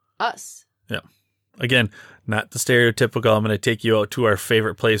fit us. Yeah. Again, not the stereotypical, I'm going to take you out to our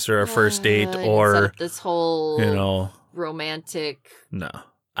favorite place or our first date or this whole, romantic. No,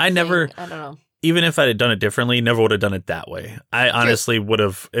 I don't know. even if I had done it differently, never would have done it that way. I honestly would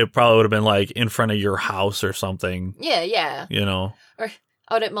have, it probably would have been like in front of your house or something. Yeah. You know? Or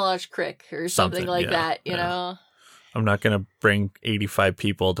out at Meloche Creek or something like that, you know? I'm not going to bring 85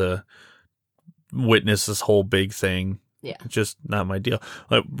 people to witness this whole big thing. Yeah. Just not my deal.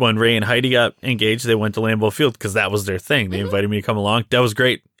 Like when Ray and Heidi got engaged, they went to Lambeau Field because that was their thing. They invited me to come along. That was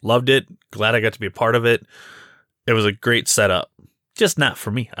great. Loved it. Glad I got to be a part of it. It was a great setup. Just not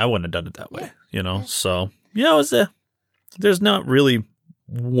for me. I wouldn't have done it that way, you know? So, yeah, it was there's not really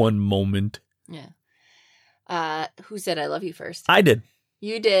one moment. Yeah. Who said I love you first? I did.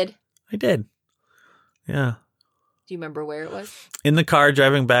 You did. I did. Yeah. Do you remember where it was? In the car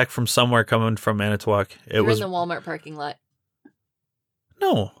driving back from somewhere coming from Manitowoc. It was in the Walmart parking lot.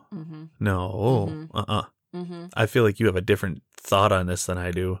 No. Mm-hmm. No. Mm-hmm. I feel like you have a different thought on this than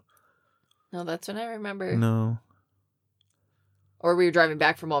I do. No, that's what I remember. No. Or we were driving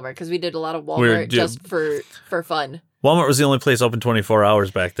back from Walmart because we did a lot of Walmart just for fun. Walmart was the only place open 24 hours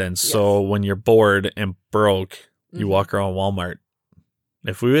back then. So when you're bored and broke, you walk around Walmart.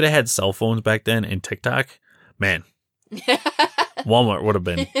 If we would have had cell phones back then and TikTok, man, Walmart would have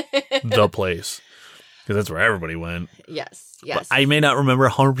been the place because that's where everybody went. Yes. But I may not remember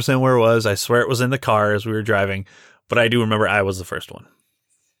 100% where it was. I swear it was in the car as we were driving, but I do remember I was the first one.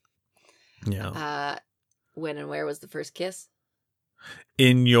 Yeah. When and where was the first kiss?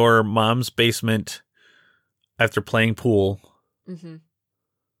 In your mom's basement after playing pool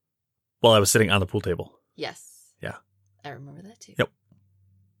while I was sitting on the pool table. Yes. Yeah. I remember that too. Yep.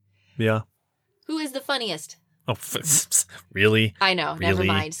 Yeah. Who is the funniest? Oh, really? I know. Really? Never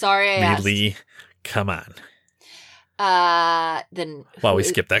mind. Sorry I asked. Really? Come on. Then. Wow, we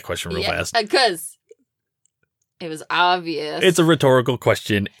skipped that question real fast. Because it was obvious. It's a rhetorical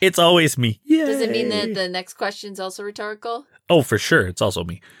question. It's always me. Yay. Does it mean that the next question's also rhetorical? Oh, for sure. It's also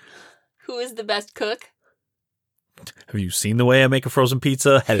me. Who is the best cook? Have you seen the way I make a frozen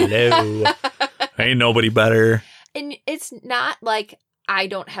pizza? Hello. Ain't nobody better. And it's not like I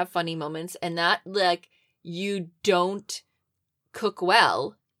don't have funny moments and not like you don't cook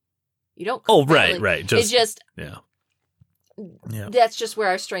well. You don't cook well. Right. It's just... Yeah. That's just where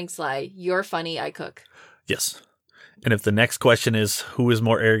our strengths lie. You're funny, I cook. Yes. And if the next question is who is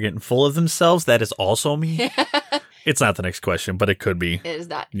more arrogant and full of themselves, that is also me. It's not the next question, but it could be. It is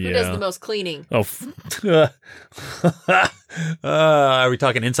not. Yeah. Who does the most cleaning? Oh. Are we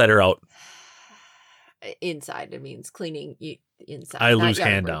talking inside or out? Inside. It means cleaning inside. I lose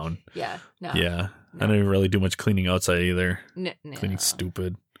hand down. Yeah. No. Yeah. No. I don't even really do much cleaning outside either. No. Cleaning's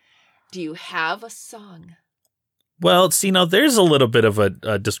stupid. Do you have a song? Well, see, now there's a little bit of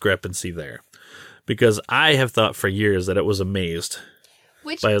a discrepancy there. Because I have thought for years that it was Amazed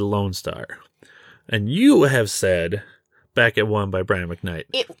by Lone Star. And you have said Back at One by Brian McKnight.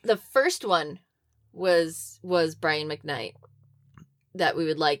 The first one was Brian McKnight that we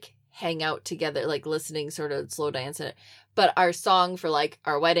would like hang out together, like listening, sort of slow dance in it. But our song for like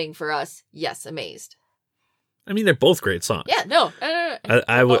our wedding for us, yes, Amazed. I mean, they're both great songs. Yeah, no.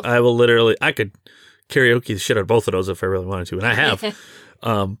 I will literally, I could karaoke the shit out of both of those if I really wanted to. And I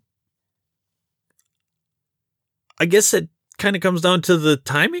have. I guess it kind of comes down to the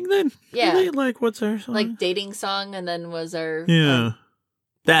timing then. Yeah. Really? Like, what's our song? Like dating song, and then was our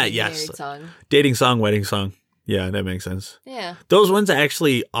yes, song. Dating song, wedding song. Yeah, that makes sense. Yeah, those ones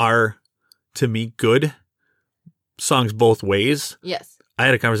actually are to me good songs both ways. Yes. I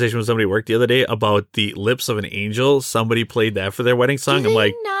had a conversation with somebody at work the other day about the Lips of an Angel. Somebody played that for their wedding song. I'm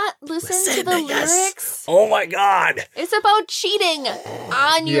like, not listen to the lyrics. Oh my God. It's about cheating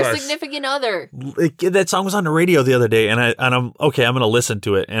on your significant other. That song was on the radio the other day, and I'm okay. I'm going to listen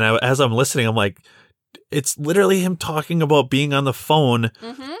to it. And as I'm listening, I'm like, it's literally him talking about being on the phone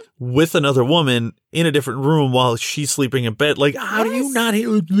with another woman in a different room while she's sleeping in bed. Like, how do you not hear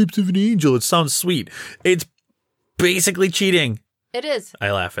Lips of an Angel? It sounds sweet. It's basically cheating. It is.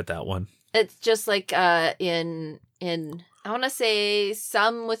 I laugh at that one. It's just like in I want to say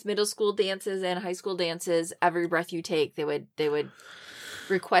some with middle school dances and high school dances, Every Breath You Take, they would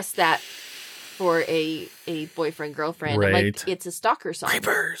request that for a boyfriend girlfriend. Right. Like, it's a stalker song.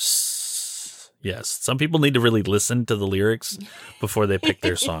 Creepers. Yes. Some people need to really listen to the lyrics before they pick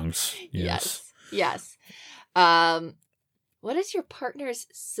their songs. Yes. What is your partner's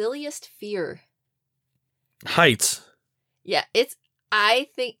silliest fear? Heights. Yeah, I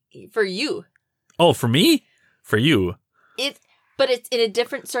think for you. Oh, for me? For you. But it's in a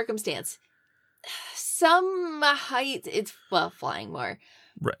different circumstance. Some heights, it's flying more.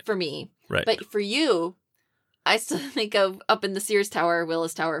 Right. For me. Right. But for you, I still think of up in the Sears Tower,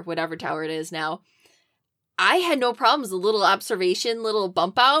 Willis Tower, whatever tower it is now. I had no problems. The little observation, little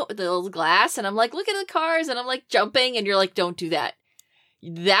bump out, the little glass, and I'm like, look at the cars, and I'm like jumping, and you're like, don't do that.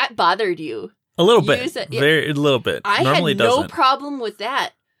 That bothered you. A little bit. A little bit. I Normally had no doesn't. problem with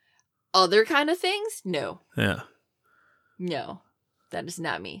that. Other kind of things? No. Yeah. No. That is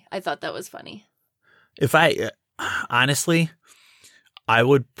not me. I thought that was funny. Honestly, I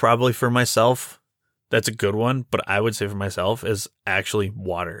would probably for myself, that's a good one, but I would say for myself is actually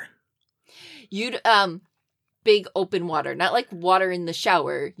water. You'd, big open water, not like water in the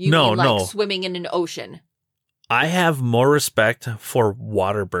shower. You mean like swimming in an ocean. I have more respect for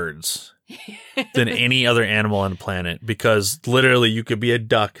water birds than any other animal on the planet because literally you could be a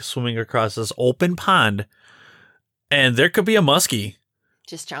duck swimming across this open pond and there could be a muskie.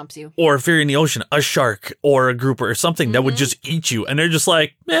 Just chomps you. Or if you're in the ocean, a shark or a grouper or something that would just eat you. And they're just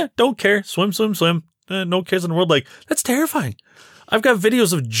like, don't care. Swim, swim, swim. No cares in the world. Like, that's terrifying. I've got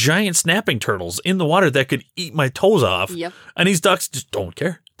videos of giant snapping turtles in the water that could eat my toes off. Yep. And these ducks just don't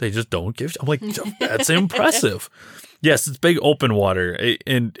care. They just don't give. I'm like, that's impressive. Yes, it's big open water.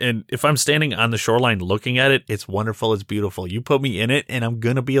 And if I'm standing on the shoreline looking at it, it's wonderful. It's beautiful. You put me in it and I'm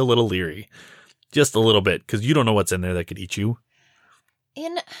going to be a little leery. Just a little bit because you don't know what's in there that could eat you.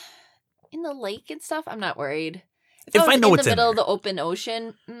 In the lake and stuff, I'm not worried. If I know what's in the middle of the open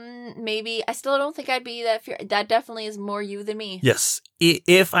ocean, maybe. I still don't think I'd be that fear. That definitely is more you than me. Yes.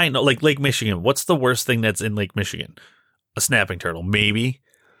 If I know, like Lake Michigan, what's the worst thing that's in Lake Michigan? A snapping turtle, maybe.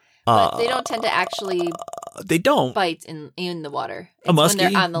 But they don't tend to actually they don't bite in the water. It's a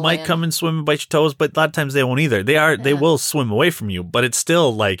muskie might land. come and swim and bite your toes, but a lot of times they won't either. They will swim away from you, but it's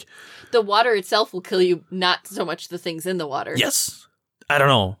still like... The water itself will kill you, not so much the things in the water. Yes. I don't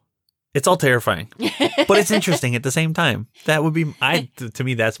know. It's all terrifying, but it's interesting at the same time. That would be to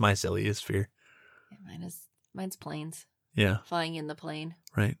me. That's my silliest fear. Mine's planes. Yeah, flying in the plane.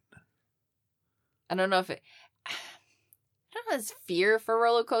 Right. I don't know if it. I don't know. It's fear for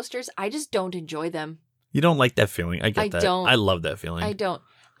roller coasters. I just don't enjoy them. You don't like that feeling. I get that. Don't. I love that feeling. I don't.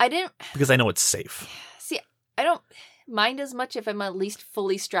 I didn't because I know it's safe. See, I don't mind as much if I'm at least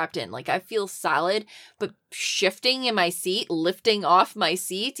fully strapped in. Like I feel solid, but shifting in my seat, lifting off my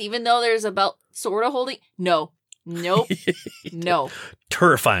seat, even though there's a belt sort of holding. No. Nope. No.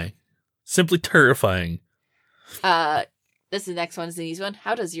 Terrifying. Simply terrifying. This is the next one is an easy one.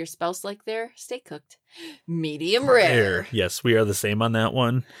 How does your spouse like their steak cooked? Medium rare. Yes, we are the same on that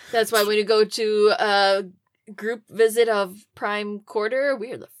one. That's why when you go to a group visit of Prime Quarter,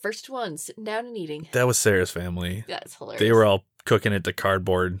 we are the first ones sitting down and eating. That was Sarah's family. That's hilarious. They were all cooking it to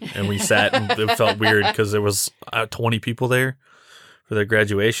cardboard, and we sat, and it felt weird because there was 20 people there for their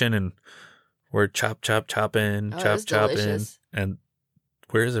graduation, and we're chopping, and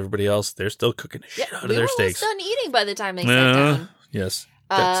where's everybody else? They're still cooking the shit out of their steaks. We were almost done eating by the time they sat down. Yes.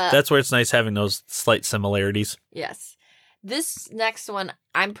 That's where it's nice having those slight similarities. Yes. This next one,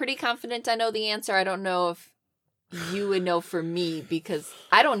 I'm pretty confident I know the answer. I don't know if you would know for me because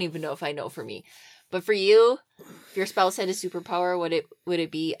I don't even know if I know for me. But for you, if your spouse had a superpower, would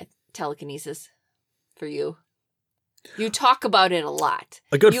it be telekinesis for you? You talk about it a lot.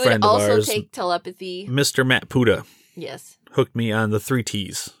 A good friend of ours. You would also take telepathy. Mr. Matt Puda. Yes. Hooked me on the 3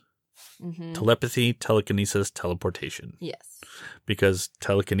 T's. Mm-hmm. Telepathy, telekinesis, teleportation. Yes. Because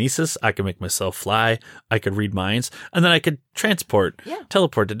telekinesis, I could make myself fly, I could read minds, and then I could teleport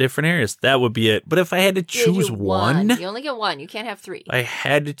to different areas. That would be it. But if I had to choose one... You only get one. You can't have 3. I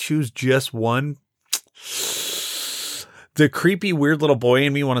had to choose just one. The creepy, weird little boy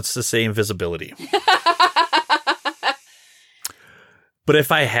in me wants to say invisibility. But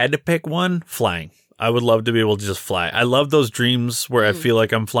if I had to pick one, flying. I would love to be able to just fly. I love those dreams where I feel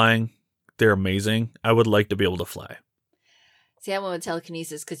like I'm flying. They're amazing. I would like to be able to fly. See, I went with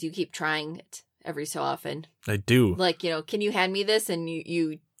telekinesis because you keep trying it every so often. I do. Like, can you hand me this? And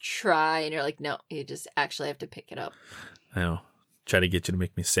you try and you're like, no, you just actually have to pick it up. I know. Try to get you to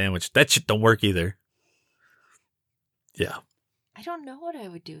make me a sandwich. That shit don't work either. Yeah. I don't know what I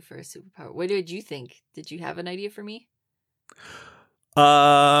would do for a superpower. What did you think? Did you have an idea for me?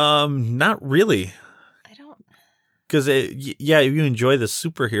 Not really. I don't. Because, you enjoy the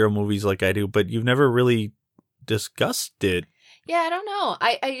superhero movies like I do, but you've never really discussed it. Yeah, I don't know.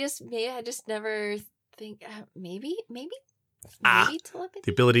 I just never think, maybe telepathy?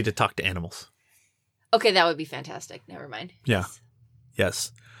 The ability to talk to animals. Okay, that would be fantastic. Never mind. Yeah.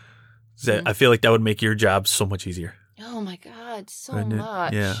 Yes. I feel like that would make your job so much easier. Oh my God, so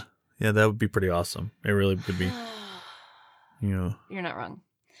much. Yeah. Yeah, that would be pretty awesome. It really would be. Yeah. You're not wrong.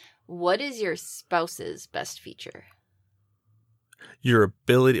 What is your spouse's best feature? Your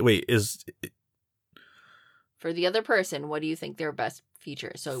ability. Wait, for the other person, what do you think their best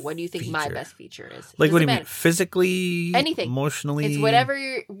feature. So what do you think my best feature is? Like, what do you mean? Physically? Anything. Emotionally? It's whatever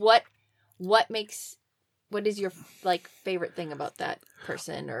what is your like favorite thing about that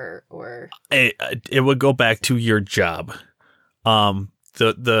person or it would go back to your job.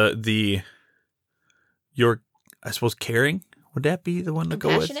 Your, I suppose, caring, would that be the one to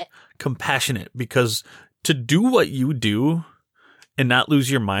go with? Compassionate, because to do what you do and not lose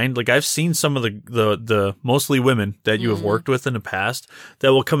your mind. Like, I've seen some of the mostly women that you have worked with in the past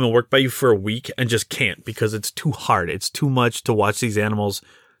that will come and work by you for a week and just can't because it's too hard. It's too much to watch these animals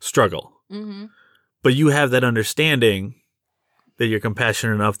struggle. Mm-hmm. But you have that understanding that you're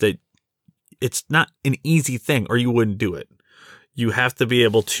compassionate enough that it's not an easy thing, or you wouldn't do it. You have to be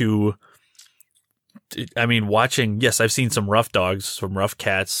able to, I mean, watching, yes, I've seen some rough dogs, some rough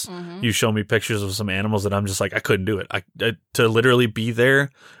cats. Mm-hmm. You show me pictures of some animals that I'm just like, I couldn't do it. To literally be there,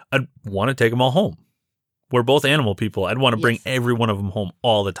 I'd want to take them all home. We're both animal people. I'd want to bring every one of them home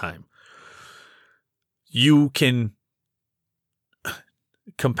all the time. You can,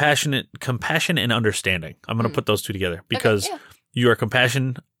 compassion and understanding. I'm going to put those two together because you are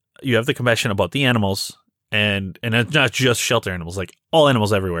compassion. You have the compassion about the animals, and it's not just shelter animals, like all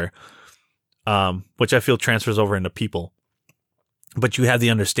animals everywhere. Which I feel transfers over into people. But you have the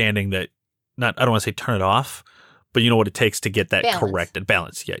understanding that, I don't want to say turn it off, but you know what it takes to get that corrected.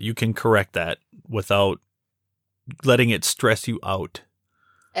 Balance. Yeah, you can correct that without letting it stress you out.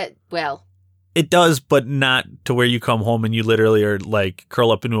 Well, it does, but not to where you come home and you literally are like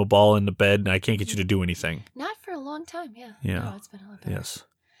curl up into a ball in the bed and I can't get you to do anything. Not for a long time, yeah. Yeah. No, it's been a lot better. Yes.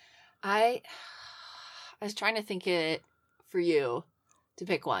 I was trying to think it for you to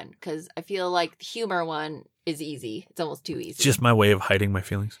pick one because I feel like the humor one is easy. It's almost too easy. It's just my way of hiding my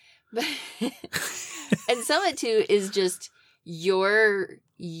feelings. And some of it too is just your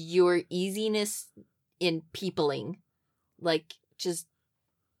easiness in peopling, like just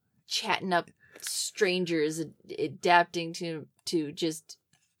chatting up strangers, adapting to just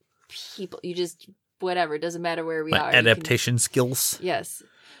people. You just whatever. It doesn't matter where we are. Adaptation skills. Yes.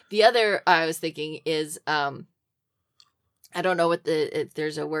 The other I was thinking is I don't know if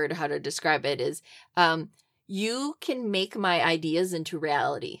there's a word how to describe it, is you can make my ideas into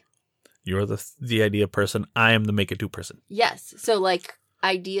reality. You're the idea person. I am the make it do person. Yes. So like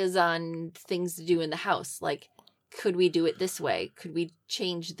ideas on things to do in the house. Like, could we do it this way? Could we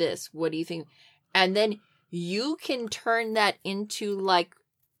change this? What do you think? And then you can turn that into like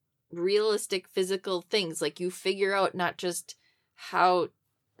realistic physical things. Like you figure out not just how,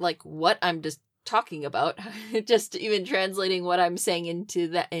 like what I'm just talking about, just even translating what I'm saying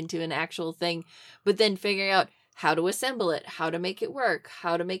into an actual thing, but then figuring out how to assemble it, how to make it work,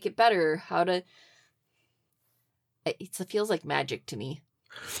 how to make it better, it feels like magic to me.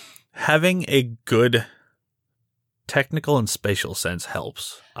 Having a good technical and spatial sense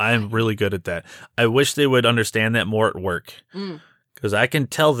helps. I'm really good at that. I wish they would understand that more at work. Because I can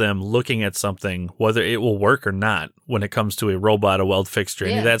tell them looking at something whether it will work or not when it comes to a robot, a weld fixture,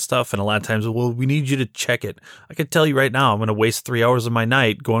 any of that stuff. And a lot of times, well, we need you to check it. I can tell you right now, I'm going to waste 3 hours of my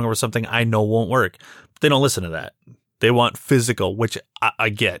night going over something I know won't work. But they don't listen to that. They want physical, which I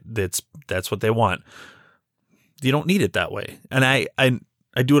get. That's what they want. You don't need it that way. And I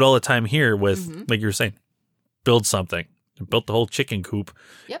do it all the time here with, like you were saying, build something. I built the whole chicken coop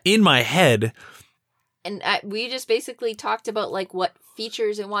in my head. And we just basically talked about like what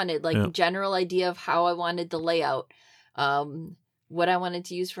features I wanted, like general idea of how I wanted the layout, what I wanted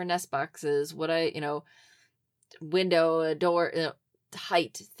to use for nest boxes, what window, a door,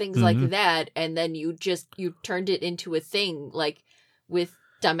 height, things like that. And then you turned it into a thing like with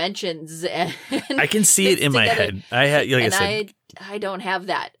dimensions. And I can see it in my head. I don't have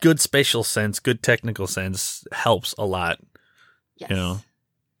that. Good spatial sense, good technical sense helps a lot. Yes.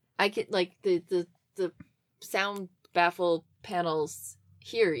 I could like the sound baffle panels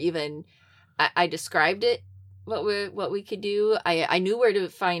here. Even I described it, what we could do. I knew where to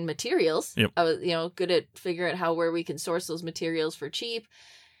find materials. Yep. I was good at figuring out where we can source those materials for cheap.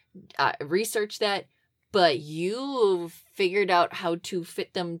 Research that, but you figured out how to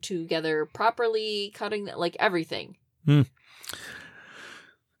fit them together properly, cutting that, like everything.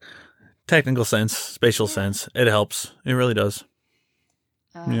 Technical sense, spatial sense, it helps. It really does.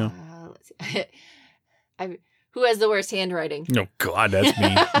 Let's see. Who has the worst handwriting? Oh, God, that's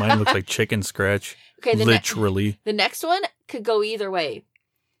me. Mine looks like chicken scratch. Okay, literally. The next one could go either way.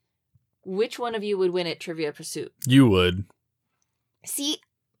 Which one of you would win at Trivia Pursuit? You would. See,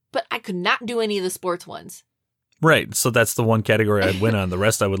 but I could not do any of the sports ones. Right. So that's the one category I'd win on. The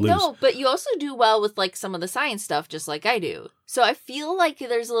rest I would lose. No, but you also do well with like some of the science stuff, just like I do. So I feel like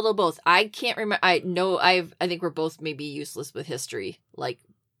there's a little both. I can't remember. I think we're both maybe useless with history. Like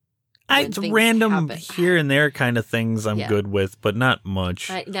it's random here and there kind of things I'm good with, but not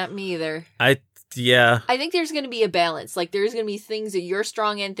much. Not me either. I think there's going to be a balance. Like there's going to be things that you're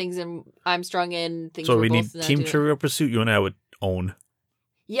strong in, things that I'm strong in. Things so we need Team Trivial Pursuit. You and I would own.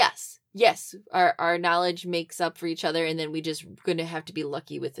 Yes. Our knowledge makes up for each other, and then we just going to have to be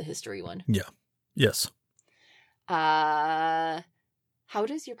lucky with the history one. Yeah. Yes. How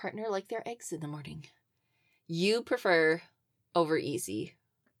does your partner like their eggs in the morning? You prefer over easy.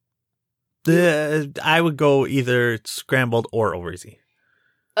 I would go either scrambled or over easy.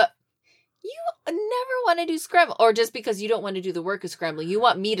 You never want to do scramble, or just because you don't want to do the work of scrambling, you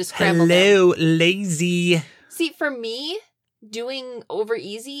want me to scramble. Hello, lazy. See, for me, doing over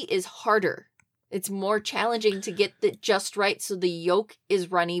easy is harder. It's more challenging to get it just right, so the yolk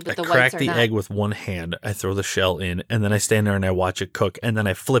is runny, but the whites are not. I crack the egg with one hand. I throw the shell in, and then I stand there and I watch it cook, and then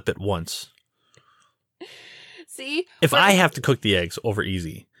I flip it once. See, if I have to cook the eggs over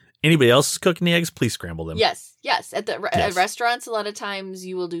easy. Anybody else is cooking the eggs, please scramble them. Yes. At restaurants, a lot of times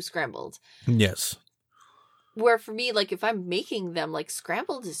you will do scrambled. Yes. Where for me, like if I'm making them, like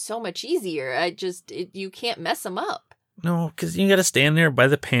scrambled is so much easier. You can't mess them up. No, because you got to stand there by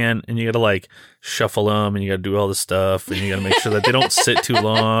the pan and you got to like shuffle them and you got to do all the stuff and you got to make sure that they don't sit too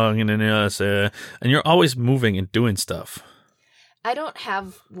long and then and you're always moving and doing stuff. I don't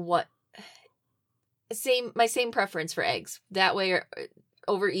have my same preference for eggs. That way,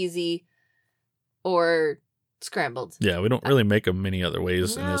 over easy or scrambled. Yeah, we don't really make them many other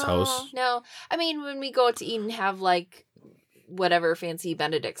ways in this house. No. I mean, when we go out to eat and have like whatever fancy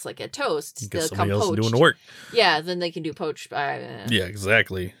Benedicts, like a toast, they'll come poached. Else doing the work. Yeah, then they can do poached. Yeah,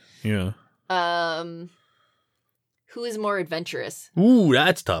 exactly. Yeah. Who is more adventurous? Ooh,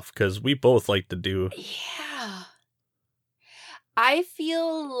 that's tough because we both like to do. Yeah. I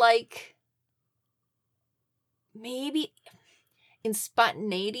feel like maybe in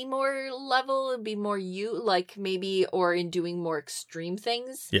spontaneity more level, it'd be more you, like maybe, or in doing more extreme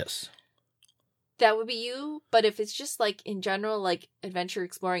things. Yes. That would be you. But if it's just like in general, like adventure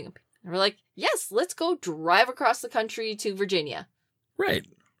exploring, we're like, yes, let's go drive across the country to Virginia. Right.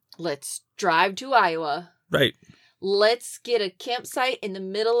 Let's drive to Iowa. Right. Let's get a campsite in the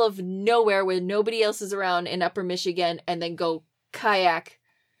middle of nowhere where nobody else is around in Upper Michigan and then go kayak.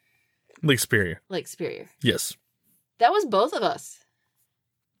 Lake Superior. Yes. That was both of us.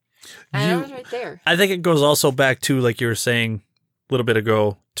 And I was right there. I think it goes also back to, like you were saying a little bit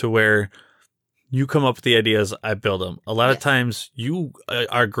ago, to where you come up with the ideas, I build them. A lot of times you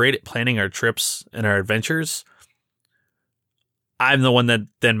are great at planning our trips and our adventures. I'm the one that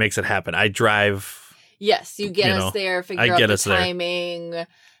then makes it happen. I drive. Yes, you get us there, figure out the timing,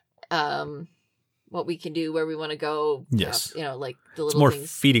 what we can do, where we want to go. Yes. Like the little it's more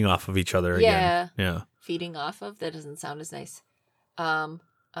things. Feeding off of each other again. Yeah. Feeding off of? That doesn't sound as nice.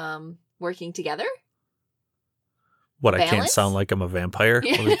 Working together? What, balance? I can't sound like I'm a vampire?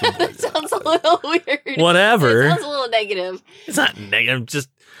 Yeah. That sounds a little weird. Whatever. It sounds a little negative. It's not negative. Just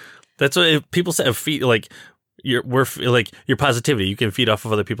that's what people say. Feed like your positivity. You can feed off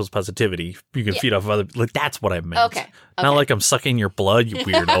of other people's positivity. You can feed off of other. Like that's what I meant. Okay. Not like I'm sucking your blood, you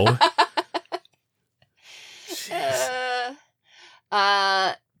weirdo.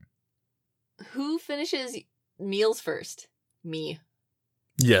 Who finishes meals first? Me.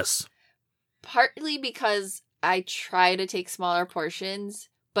 Yes. Partly because I try to take smaller portions,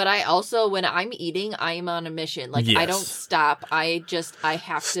 but I also, when I'm eating, I am on a mission. Like, I don't stop. I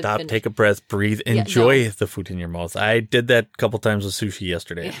have to stop, take a breath, breathe, enjoy the food in your mouth. I did that a couple times with sushi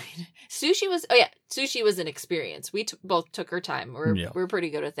yesterday. Sushi was an experience. We both took our time. We're pretty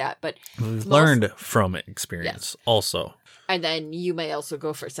good at that. But we've learned from experience also. And then you may also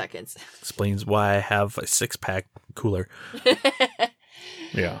go for seconds. Explains why I have a 6-pack cooler.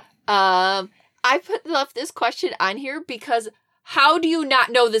 Yeah. I left this question on here because how do you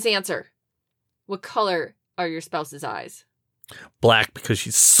not know this answer? What color are your spouse's eyes? Black, because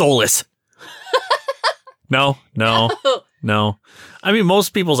she's soulless. No. I mean, most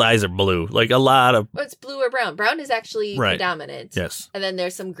people's eyes are blue. Like a lot of... Well, it's blue or brown. Brown is actually predominant. Yes. And then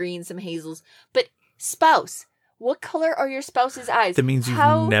there's some green, some hazels. But spouse, what color are your spouse's eyes? That means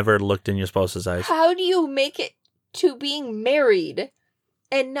you've never looked in your spouse's eyes. How do you make it to being married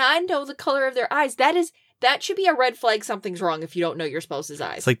and not know the color of their eyes? That should be a red flag. Something's wrong if you don't know your spouse's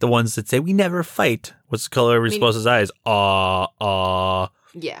eyes. It's like the ones that say, we never fight. What's the color of your spouse's eyes? Yeah.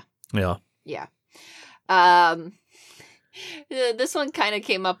 Yeah. Yeah. This one kind of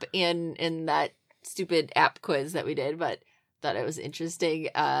came up in that stupid app quiz that we did, but thought it was interesting.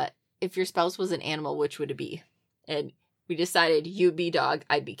 If your spouse was an animal, which would it be? And we decided you'd be dog,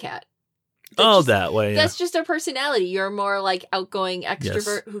 I'd be cat. That way. That's just our personality. You're more like outgoing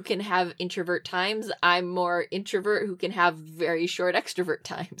extrovert who can have introvert times. I'm more introvert who can have very short extrovert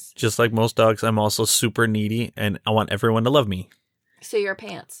times. Just like most dogs, I'm also super needy, and I want everyone to love me. So you're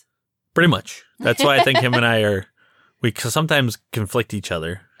pants. Pretty much. That's why I think him and I we sometimes conflict each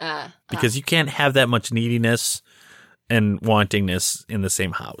other. Because you can't have that much neediness and wantingness in the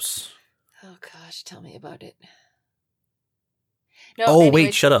same house. Oh, gosh. Tell me about it. No, oh, anyways,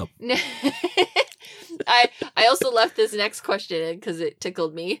 wait, shut up. I also left this next question in because it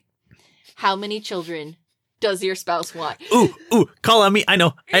tickled me. How many children does your spouse want? Ooh, call on me. I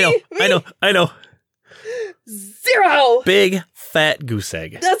know. 0. Big fat goose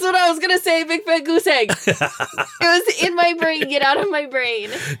egg. That's what I was going to say, big fat goose egg. It was in my brain. Get out of my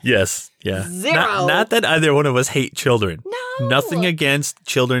brain. Yes, yeah. 0. Not that either one of us hate children. No. Nothing against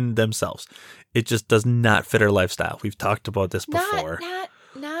children themselves. It just does not fit our lifestyle. We've talked about this before.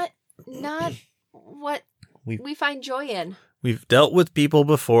 Not what we find joy in. We've dealt with people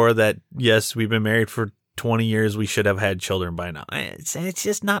before that, yes, we've been married for 20 years. We should have had children by now. It's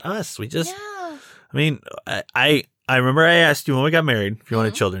just not us. We just, I mean, I remember I asked you when we got married if you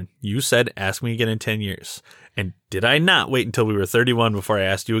wanted children. You said, ask me again in 10 years. And did I not wait until we were 31 before I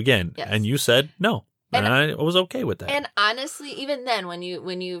asked you again? Yes. And you said no. And I was okay with that. And honestly, even then, when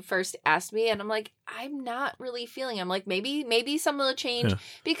you first asked me, and I'm like, I'm not really feeling. I'm like, maybe some will change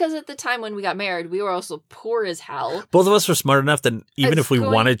because at the time when we got married, we were also poor as hell. Both of us were smart enough that even if we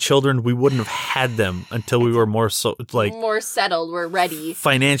wanted children, we wouldn't have had them until we were more settled. We're ready,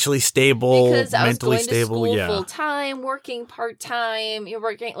 financially stable, because I was mentally going stable. To school full time, working part time. You're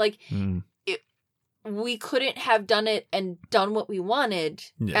working like. We couldn't have done it and done what we wanted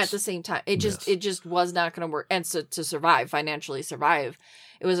at the same time. It just was not going to work. And so to financially survive,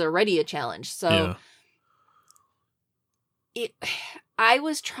 it was already a challenge. So I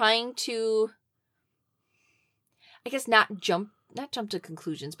was trying to, I guess not jump to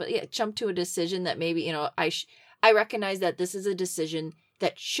conclusions, but jump to a decision that maybe, I recognize that this is a decision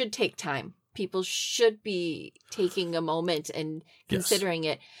that should take time. People should be taking a moment and considering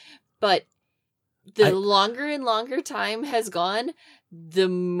it. But the longer and longer time has gone, the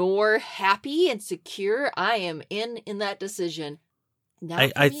more happy and secure I am in that decision.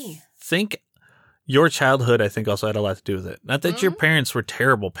 I think your childhood, I think, also had a lot to do with it. Not that your parents were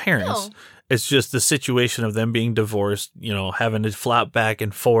terrible parents. No. It's just the situation of them being divorced, having to flop back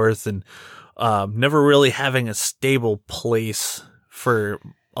and forth and never really having a stable place for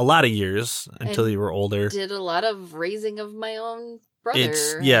a lot of years until you were older. Did a lot of raising of my own brother.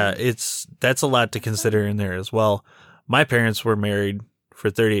 That's a lot to consider in there as well. My parents were married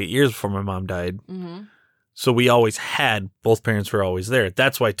for 38 years before my mom died. Mm-hmm. So we always had, both parents were always there.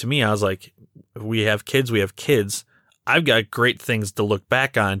 That's why to me, I was like, if we have kids, we have kids. I've got great things to look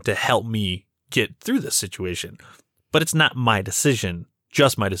back on to help me get through this situation. But it's not my decision,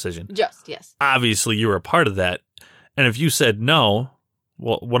 just my decision. Yes. Obviously, you were a part of that. And if you said no,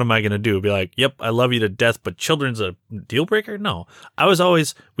 well, what am I going to do? Be like, yep, I love you to death, but children's a deal breaker? No. I was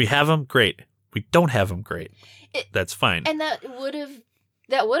always, we have them, great. We don't have them, great. That's fine. And that would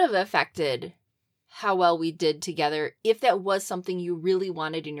have affected how well we did together if that was something you really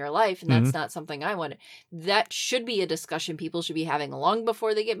wanted in your life, and that's not something I wanted. That should be a discussion people should be having long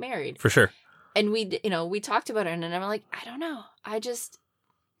before they get married. For sure. And we talked about it, and I'm like, I don't know. I just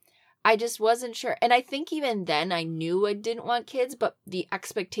wasn't sure. And I think even then I knew I didn't want kids, but the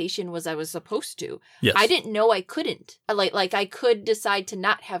expectation was I was supposed to. Yes. I didn't know I couldn't. Like I could decide to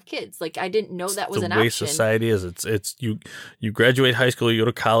not have kids. Like I didn't know that was an option. The way society is, it's you graduate high school, you go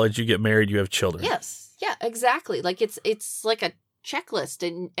to college, you get married, you have children. Yes. Yeah, exactly. Like it's like a checklist,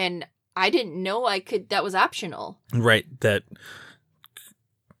 and I didn't know that was optional. Right. That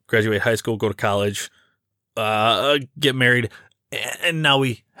graduate high school, go to college, get married, and now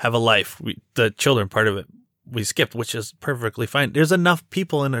we have a life. The children part of it we skipped, which is perfectly fine. There's enough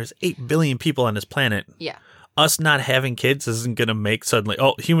people, and there's 8 billion people on this planet. Yeah. Us not having kids isn't going to make suddenly,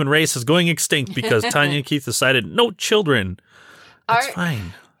 human race is going extinct because Tanya and Keith decided no children. That's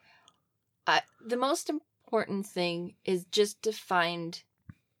fine. The most important thing is just to find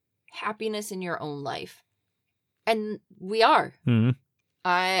happiness in your own life. And we are. Mm-hmm.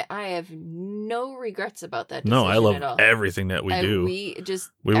 I have no regrets about that decision. No, I love everything that we do. We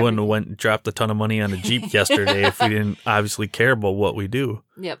wouldn't have went and dropped a ton of money on a Jeep yesterday if we didn't obviously care about what we do.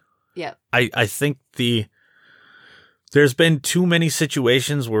 Yep. I think there's been too many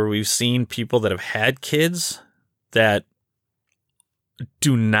situations where we've seen people that have had kids that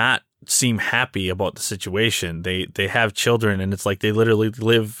do not seem happy about the situation. They have children, and it's like they literally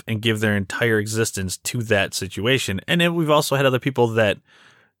live and give their entire existence to that situation. And then we've also had other people that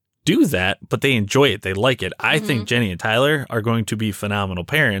do that, but they enjoy it. They like it. I think Jenny and Tyler are going to be phenomenal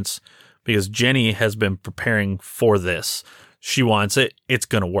parents because Jenny has been preparing for this. She wants it. It's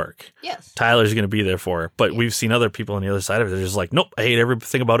going to work. Yes. Tyler's going to be there for her. But we've seen other people on the other side of it. They're just like, nope, I hate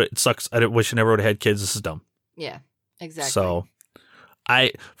everything about it. It sucks. I wish I never would have had kids. This is dumb. Yeah, exactly. So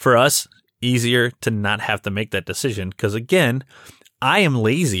for us, easier to not have to make that decision. Because again, I am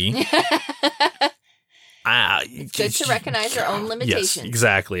lazy. It's good to recognize our own limitations. Yes,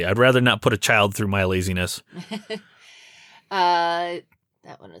 exactly. I'd rather not put a child through my laziness.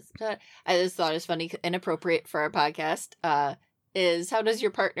 That one is. I just thought it was funny, inappropriate for our podcast. Is how does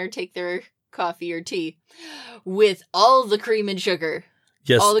your partner take their coffee or tea with all the cream and sugar?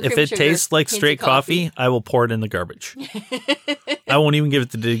 Yes, if it tastes like straight coffee, I will pour it in the garbage. I won't even give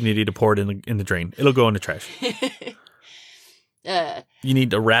it the dignity to pour it in the drain. It'll go in the trash. You need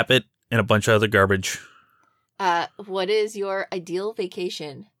to wrap it in a bunch of other garbage. What is your ideal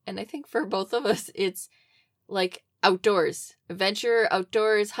vacation? And I think for both of us, it's like outdoors, adventure,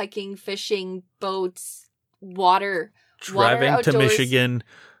 outdoors, hiking, fishing, boats, water, driving to Michigan,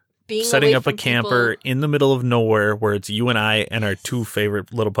 setting up a camper in the middle of nowhere where it's you and I and our two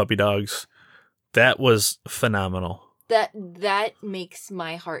favorite little puppy dogs. That was phenomenal. That makes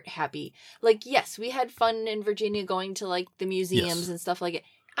my heart happy. Like, yes, we had fun in Virginia going to like the museums and stuff like it.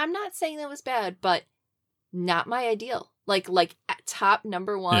 I'm not saying that was bad, but not my ideal. Like at top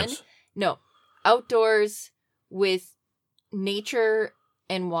number one. Yes. No, outdoors with nature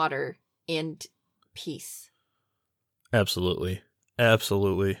and water and peace. Absolutely.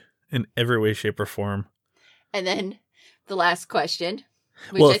 Absolutely. In every way, shape, or form. And then the last question,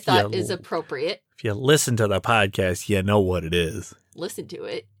 which I thought is appropriate. If you listen to the podcast, you know what it is. Listen to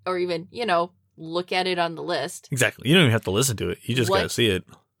it. Or even, look at it on the list. Exactly. You don't even have to listen to it. You just got to see it.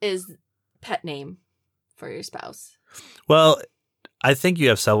 Is pet name for your spouse? Well, I think you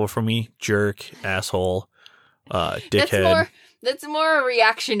have several for me. Jerk, asshole, dickhead. That's more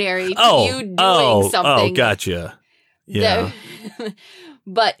reactionary to you doing something. Oh, gotcha. Yeah.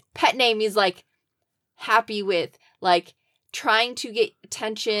 But pet name is like happy with, like trying to get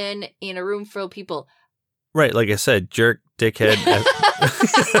attention in a room full of people. Right. Like I said, jerk, dickhead.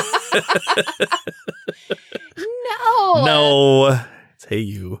 No. It's hey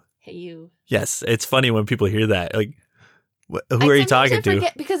you. Hey you. Yes. It's funny when people hear that. Like, who are you talking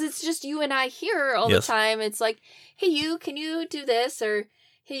to? Because it's just you and I here all the time. It's like, hey you, can you do this? Or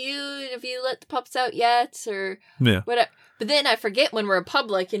hey you, have you let the pups out yet? Or whatever. But then I forget when we're in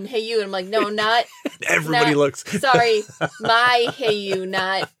public and hey you, and I'm like, no, not. Everybody looks. Sorry, my hey you,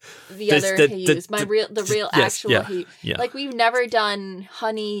 not the other hey yous. The real actual hey you. Yeah. Like we've never done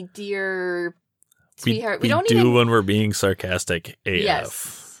honey, dear, sweetheart. We don't do even... when we're being sarcastic AF.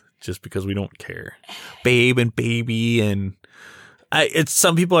 Yes. Just because we don't care. Babe and baby and it's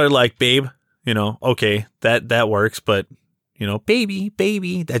some people are like, babe, okay, that works, but baby,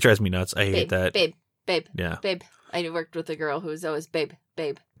 that drives me nuts. I hate that. Babe. Yeah. Babe. I worked with a girl who was always babe.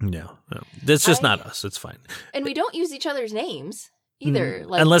 No. That's just not us. It's fine. And we don't use each other's names either.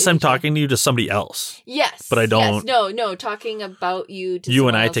 Like, unless I'm talking to you to somebody else. Yes. But I don't. Yes. No, talking about you to you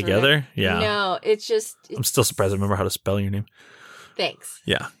and I together? Yeah. No, it's just. I'm still surprised I remember how to spell your name. Thanks.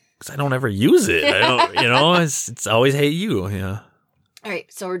 Yeah. Because I don't ever use it. I don't, it's always hey you. Yeah. All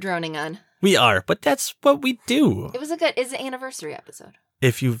right. So we're droning on. We are, but that's what we do. It's an anniversary episode.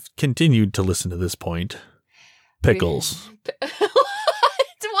 If you've continued to listen to this point. Pickles. What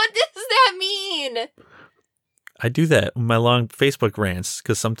does that mean? I do that with my long Facebook rants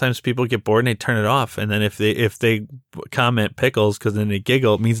because sometimes people get bored and they turn it off. And then if they comment pickles because then they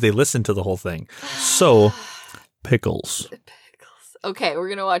giggle, it means they listen to the whole thing. So, pickles. Okay, we're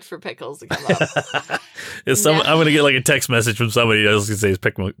going to watch for pickles to come up. I'm going to get like a text message from somebody else going to say it's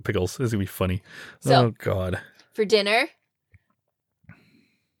pickles. It's going to be funny. So, oh, God. For dinner,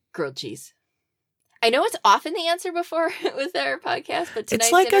 grilled cheese. I know it's often the answer before with our podcast, but tonight's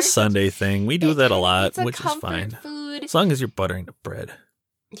it's like dinner, a Sunday thing. We do that a lot, which is fine. Food. As long as you're buttering the bread.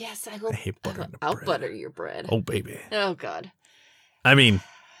 Yes, I will. I hate buttering the bread. I'll butter your bread. Oh, baby. Oh, God. I mean,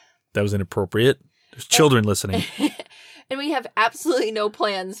 that was inappropriate. There's children listening. And we have absolutely no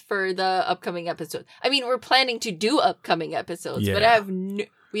plans for the upcoming episode. I mean, we're planning to do upcoming episodes, but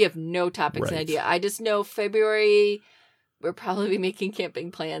we have no topics and idea. I just know February... We'll probably be making camping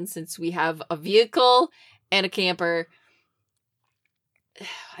plans since we have a vehicle and a camper.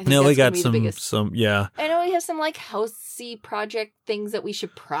 I think we got some. I know we have some like housey project things that we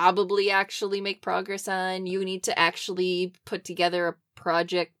should probably actually make progress on. You need to actually put together a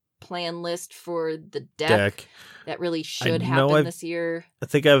project plan list for the deck. That really should happen this year. I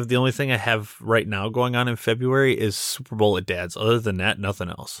think the only thing I have right now going on in February is Super Bowl at Dad's. Other than that, nothing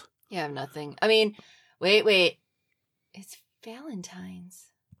else. Yeah, I have nothing. I mean, wait. It's Valentine's.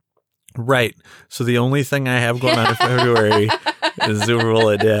 Right. So the only thing I have going on in February is Super Bowl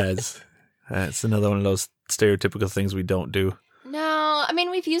at Dad's. That's another one of those stereotypical things we don't do. No, I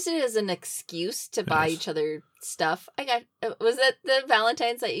mean, we've used it as an excuse to buy each other stuff. Was that the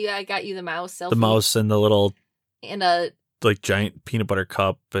Valentine's that I got you the mouse selfie? The mouse and the little... And a... like giant peanut butter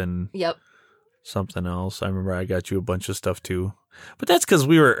cup and... Yep. Something else. I remember I got you a bunch of stuff too. But that's because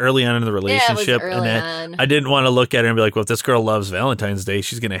we were early on in the relationship. Yeah, it was early on. I didn't want to look at her and be like, well, if this girl loves Valentine's Day,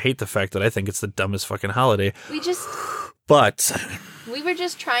 she's going to hate the fact that I think it's the dumbest fucking holiday. But... we were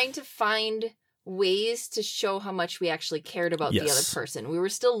just trying to find ways to show how much we actually cared about the other person. We were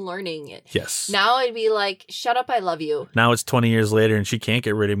still learning it. Yes. Now it'd be like, shut up, I love you. Now it's 20 years later and she can't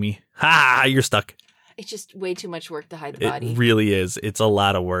get rid of me. Ha! You're stuck. It's just way too much work to hide the body. It really is. It's a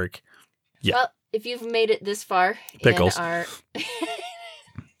lot of work. Yeah. Well, if you've made it this far Pickles. in our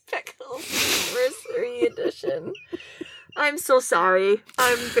Pickles Anniversary Edition, I'm so sorry.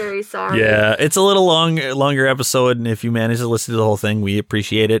 I'm very sorry. Yeah, it's a little longer episode, and if you manage to listen to the whole thing, we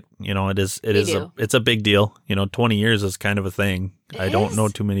appreciate it. You know, it's a big deal. You know, 20 years is kind of a thing. I don't know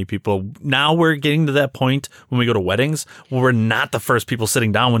too many people. Now we're getting to that point when we go to weddings where we're not the first people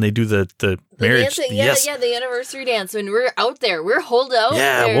sitting down when they do the marriage. The anniversary dance. When we're out there, we're holed out.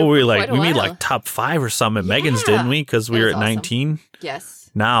 Yeah, what were we like? We made like top 5 or something at Megan's, didn't we? Because we were at awesome. 19. Yes.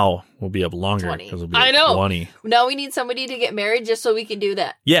 Now we'll be up longer because we'll be I know. 20. Now we need somebody to get married just so we can do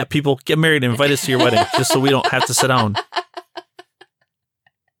that. Yeah, people get married and invite us to your wedding just so we don't have to sit down.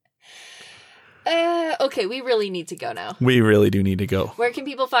 Okay, we really need to go now. We really do need to go. Where can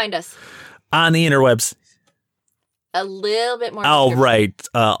people find us? On the interwebs. A little bit more. Oh, right.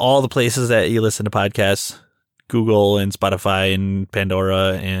 All the places that you listen to podcasts. Google and Spotify and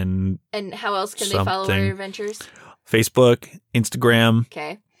Pandora and... And how else can they follow our adventures? Facebook, Instagram.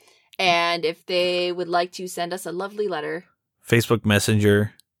 Okay. And if they would like to send us a lovely letter. Facebook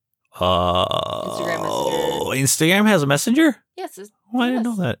Messenger. Instagram Messenger. Instagram has a messenger? Yes. I didn't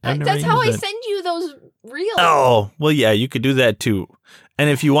know that. That's how I send you those reels. Oh, well, yeah, you could do that too. And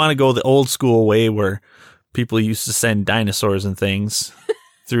if you want to go the old school way where people used to send dinosaurs and things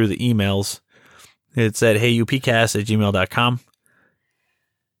through the emails, it's at heyupcast@gmail.com.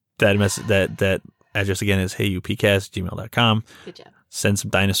 That address again is heyupcast@gmail.com. Good job. Send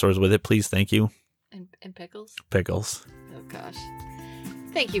some dinosaurs with it, please. Thank you. And pickles? Pickles. Oh, gosh.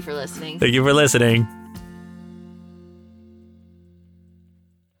 Thank you for listening. Thank you for listening.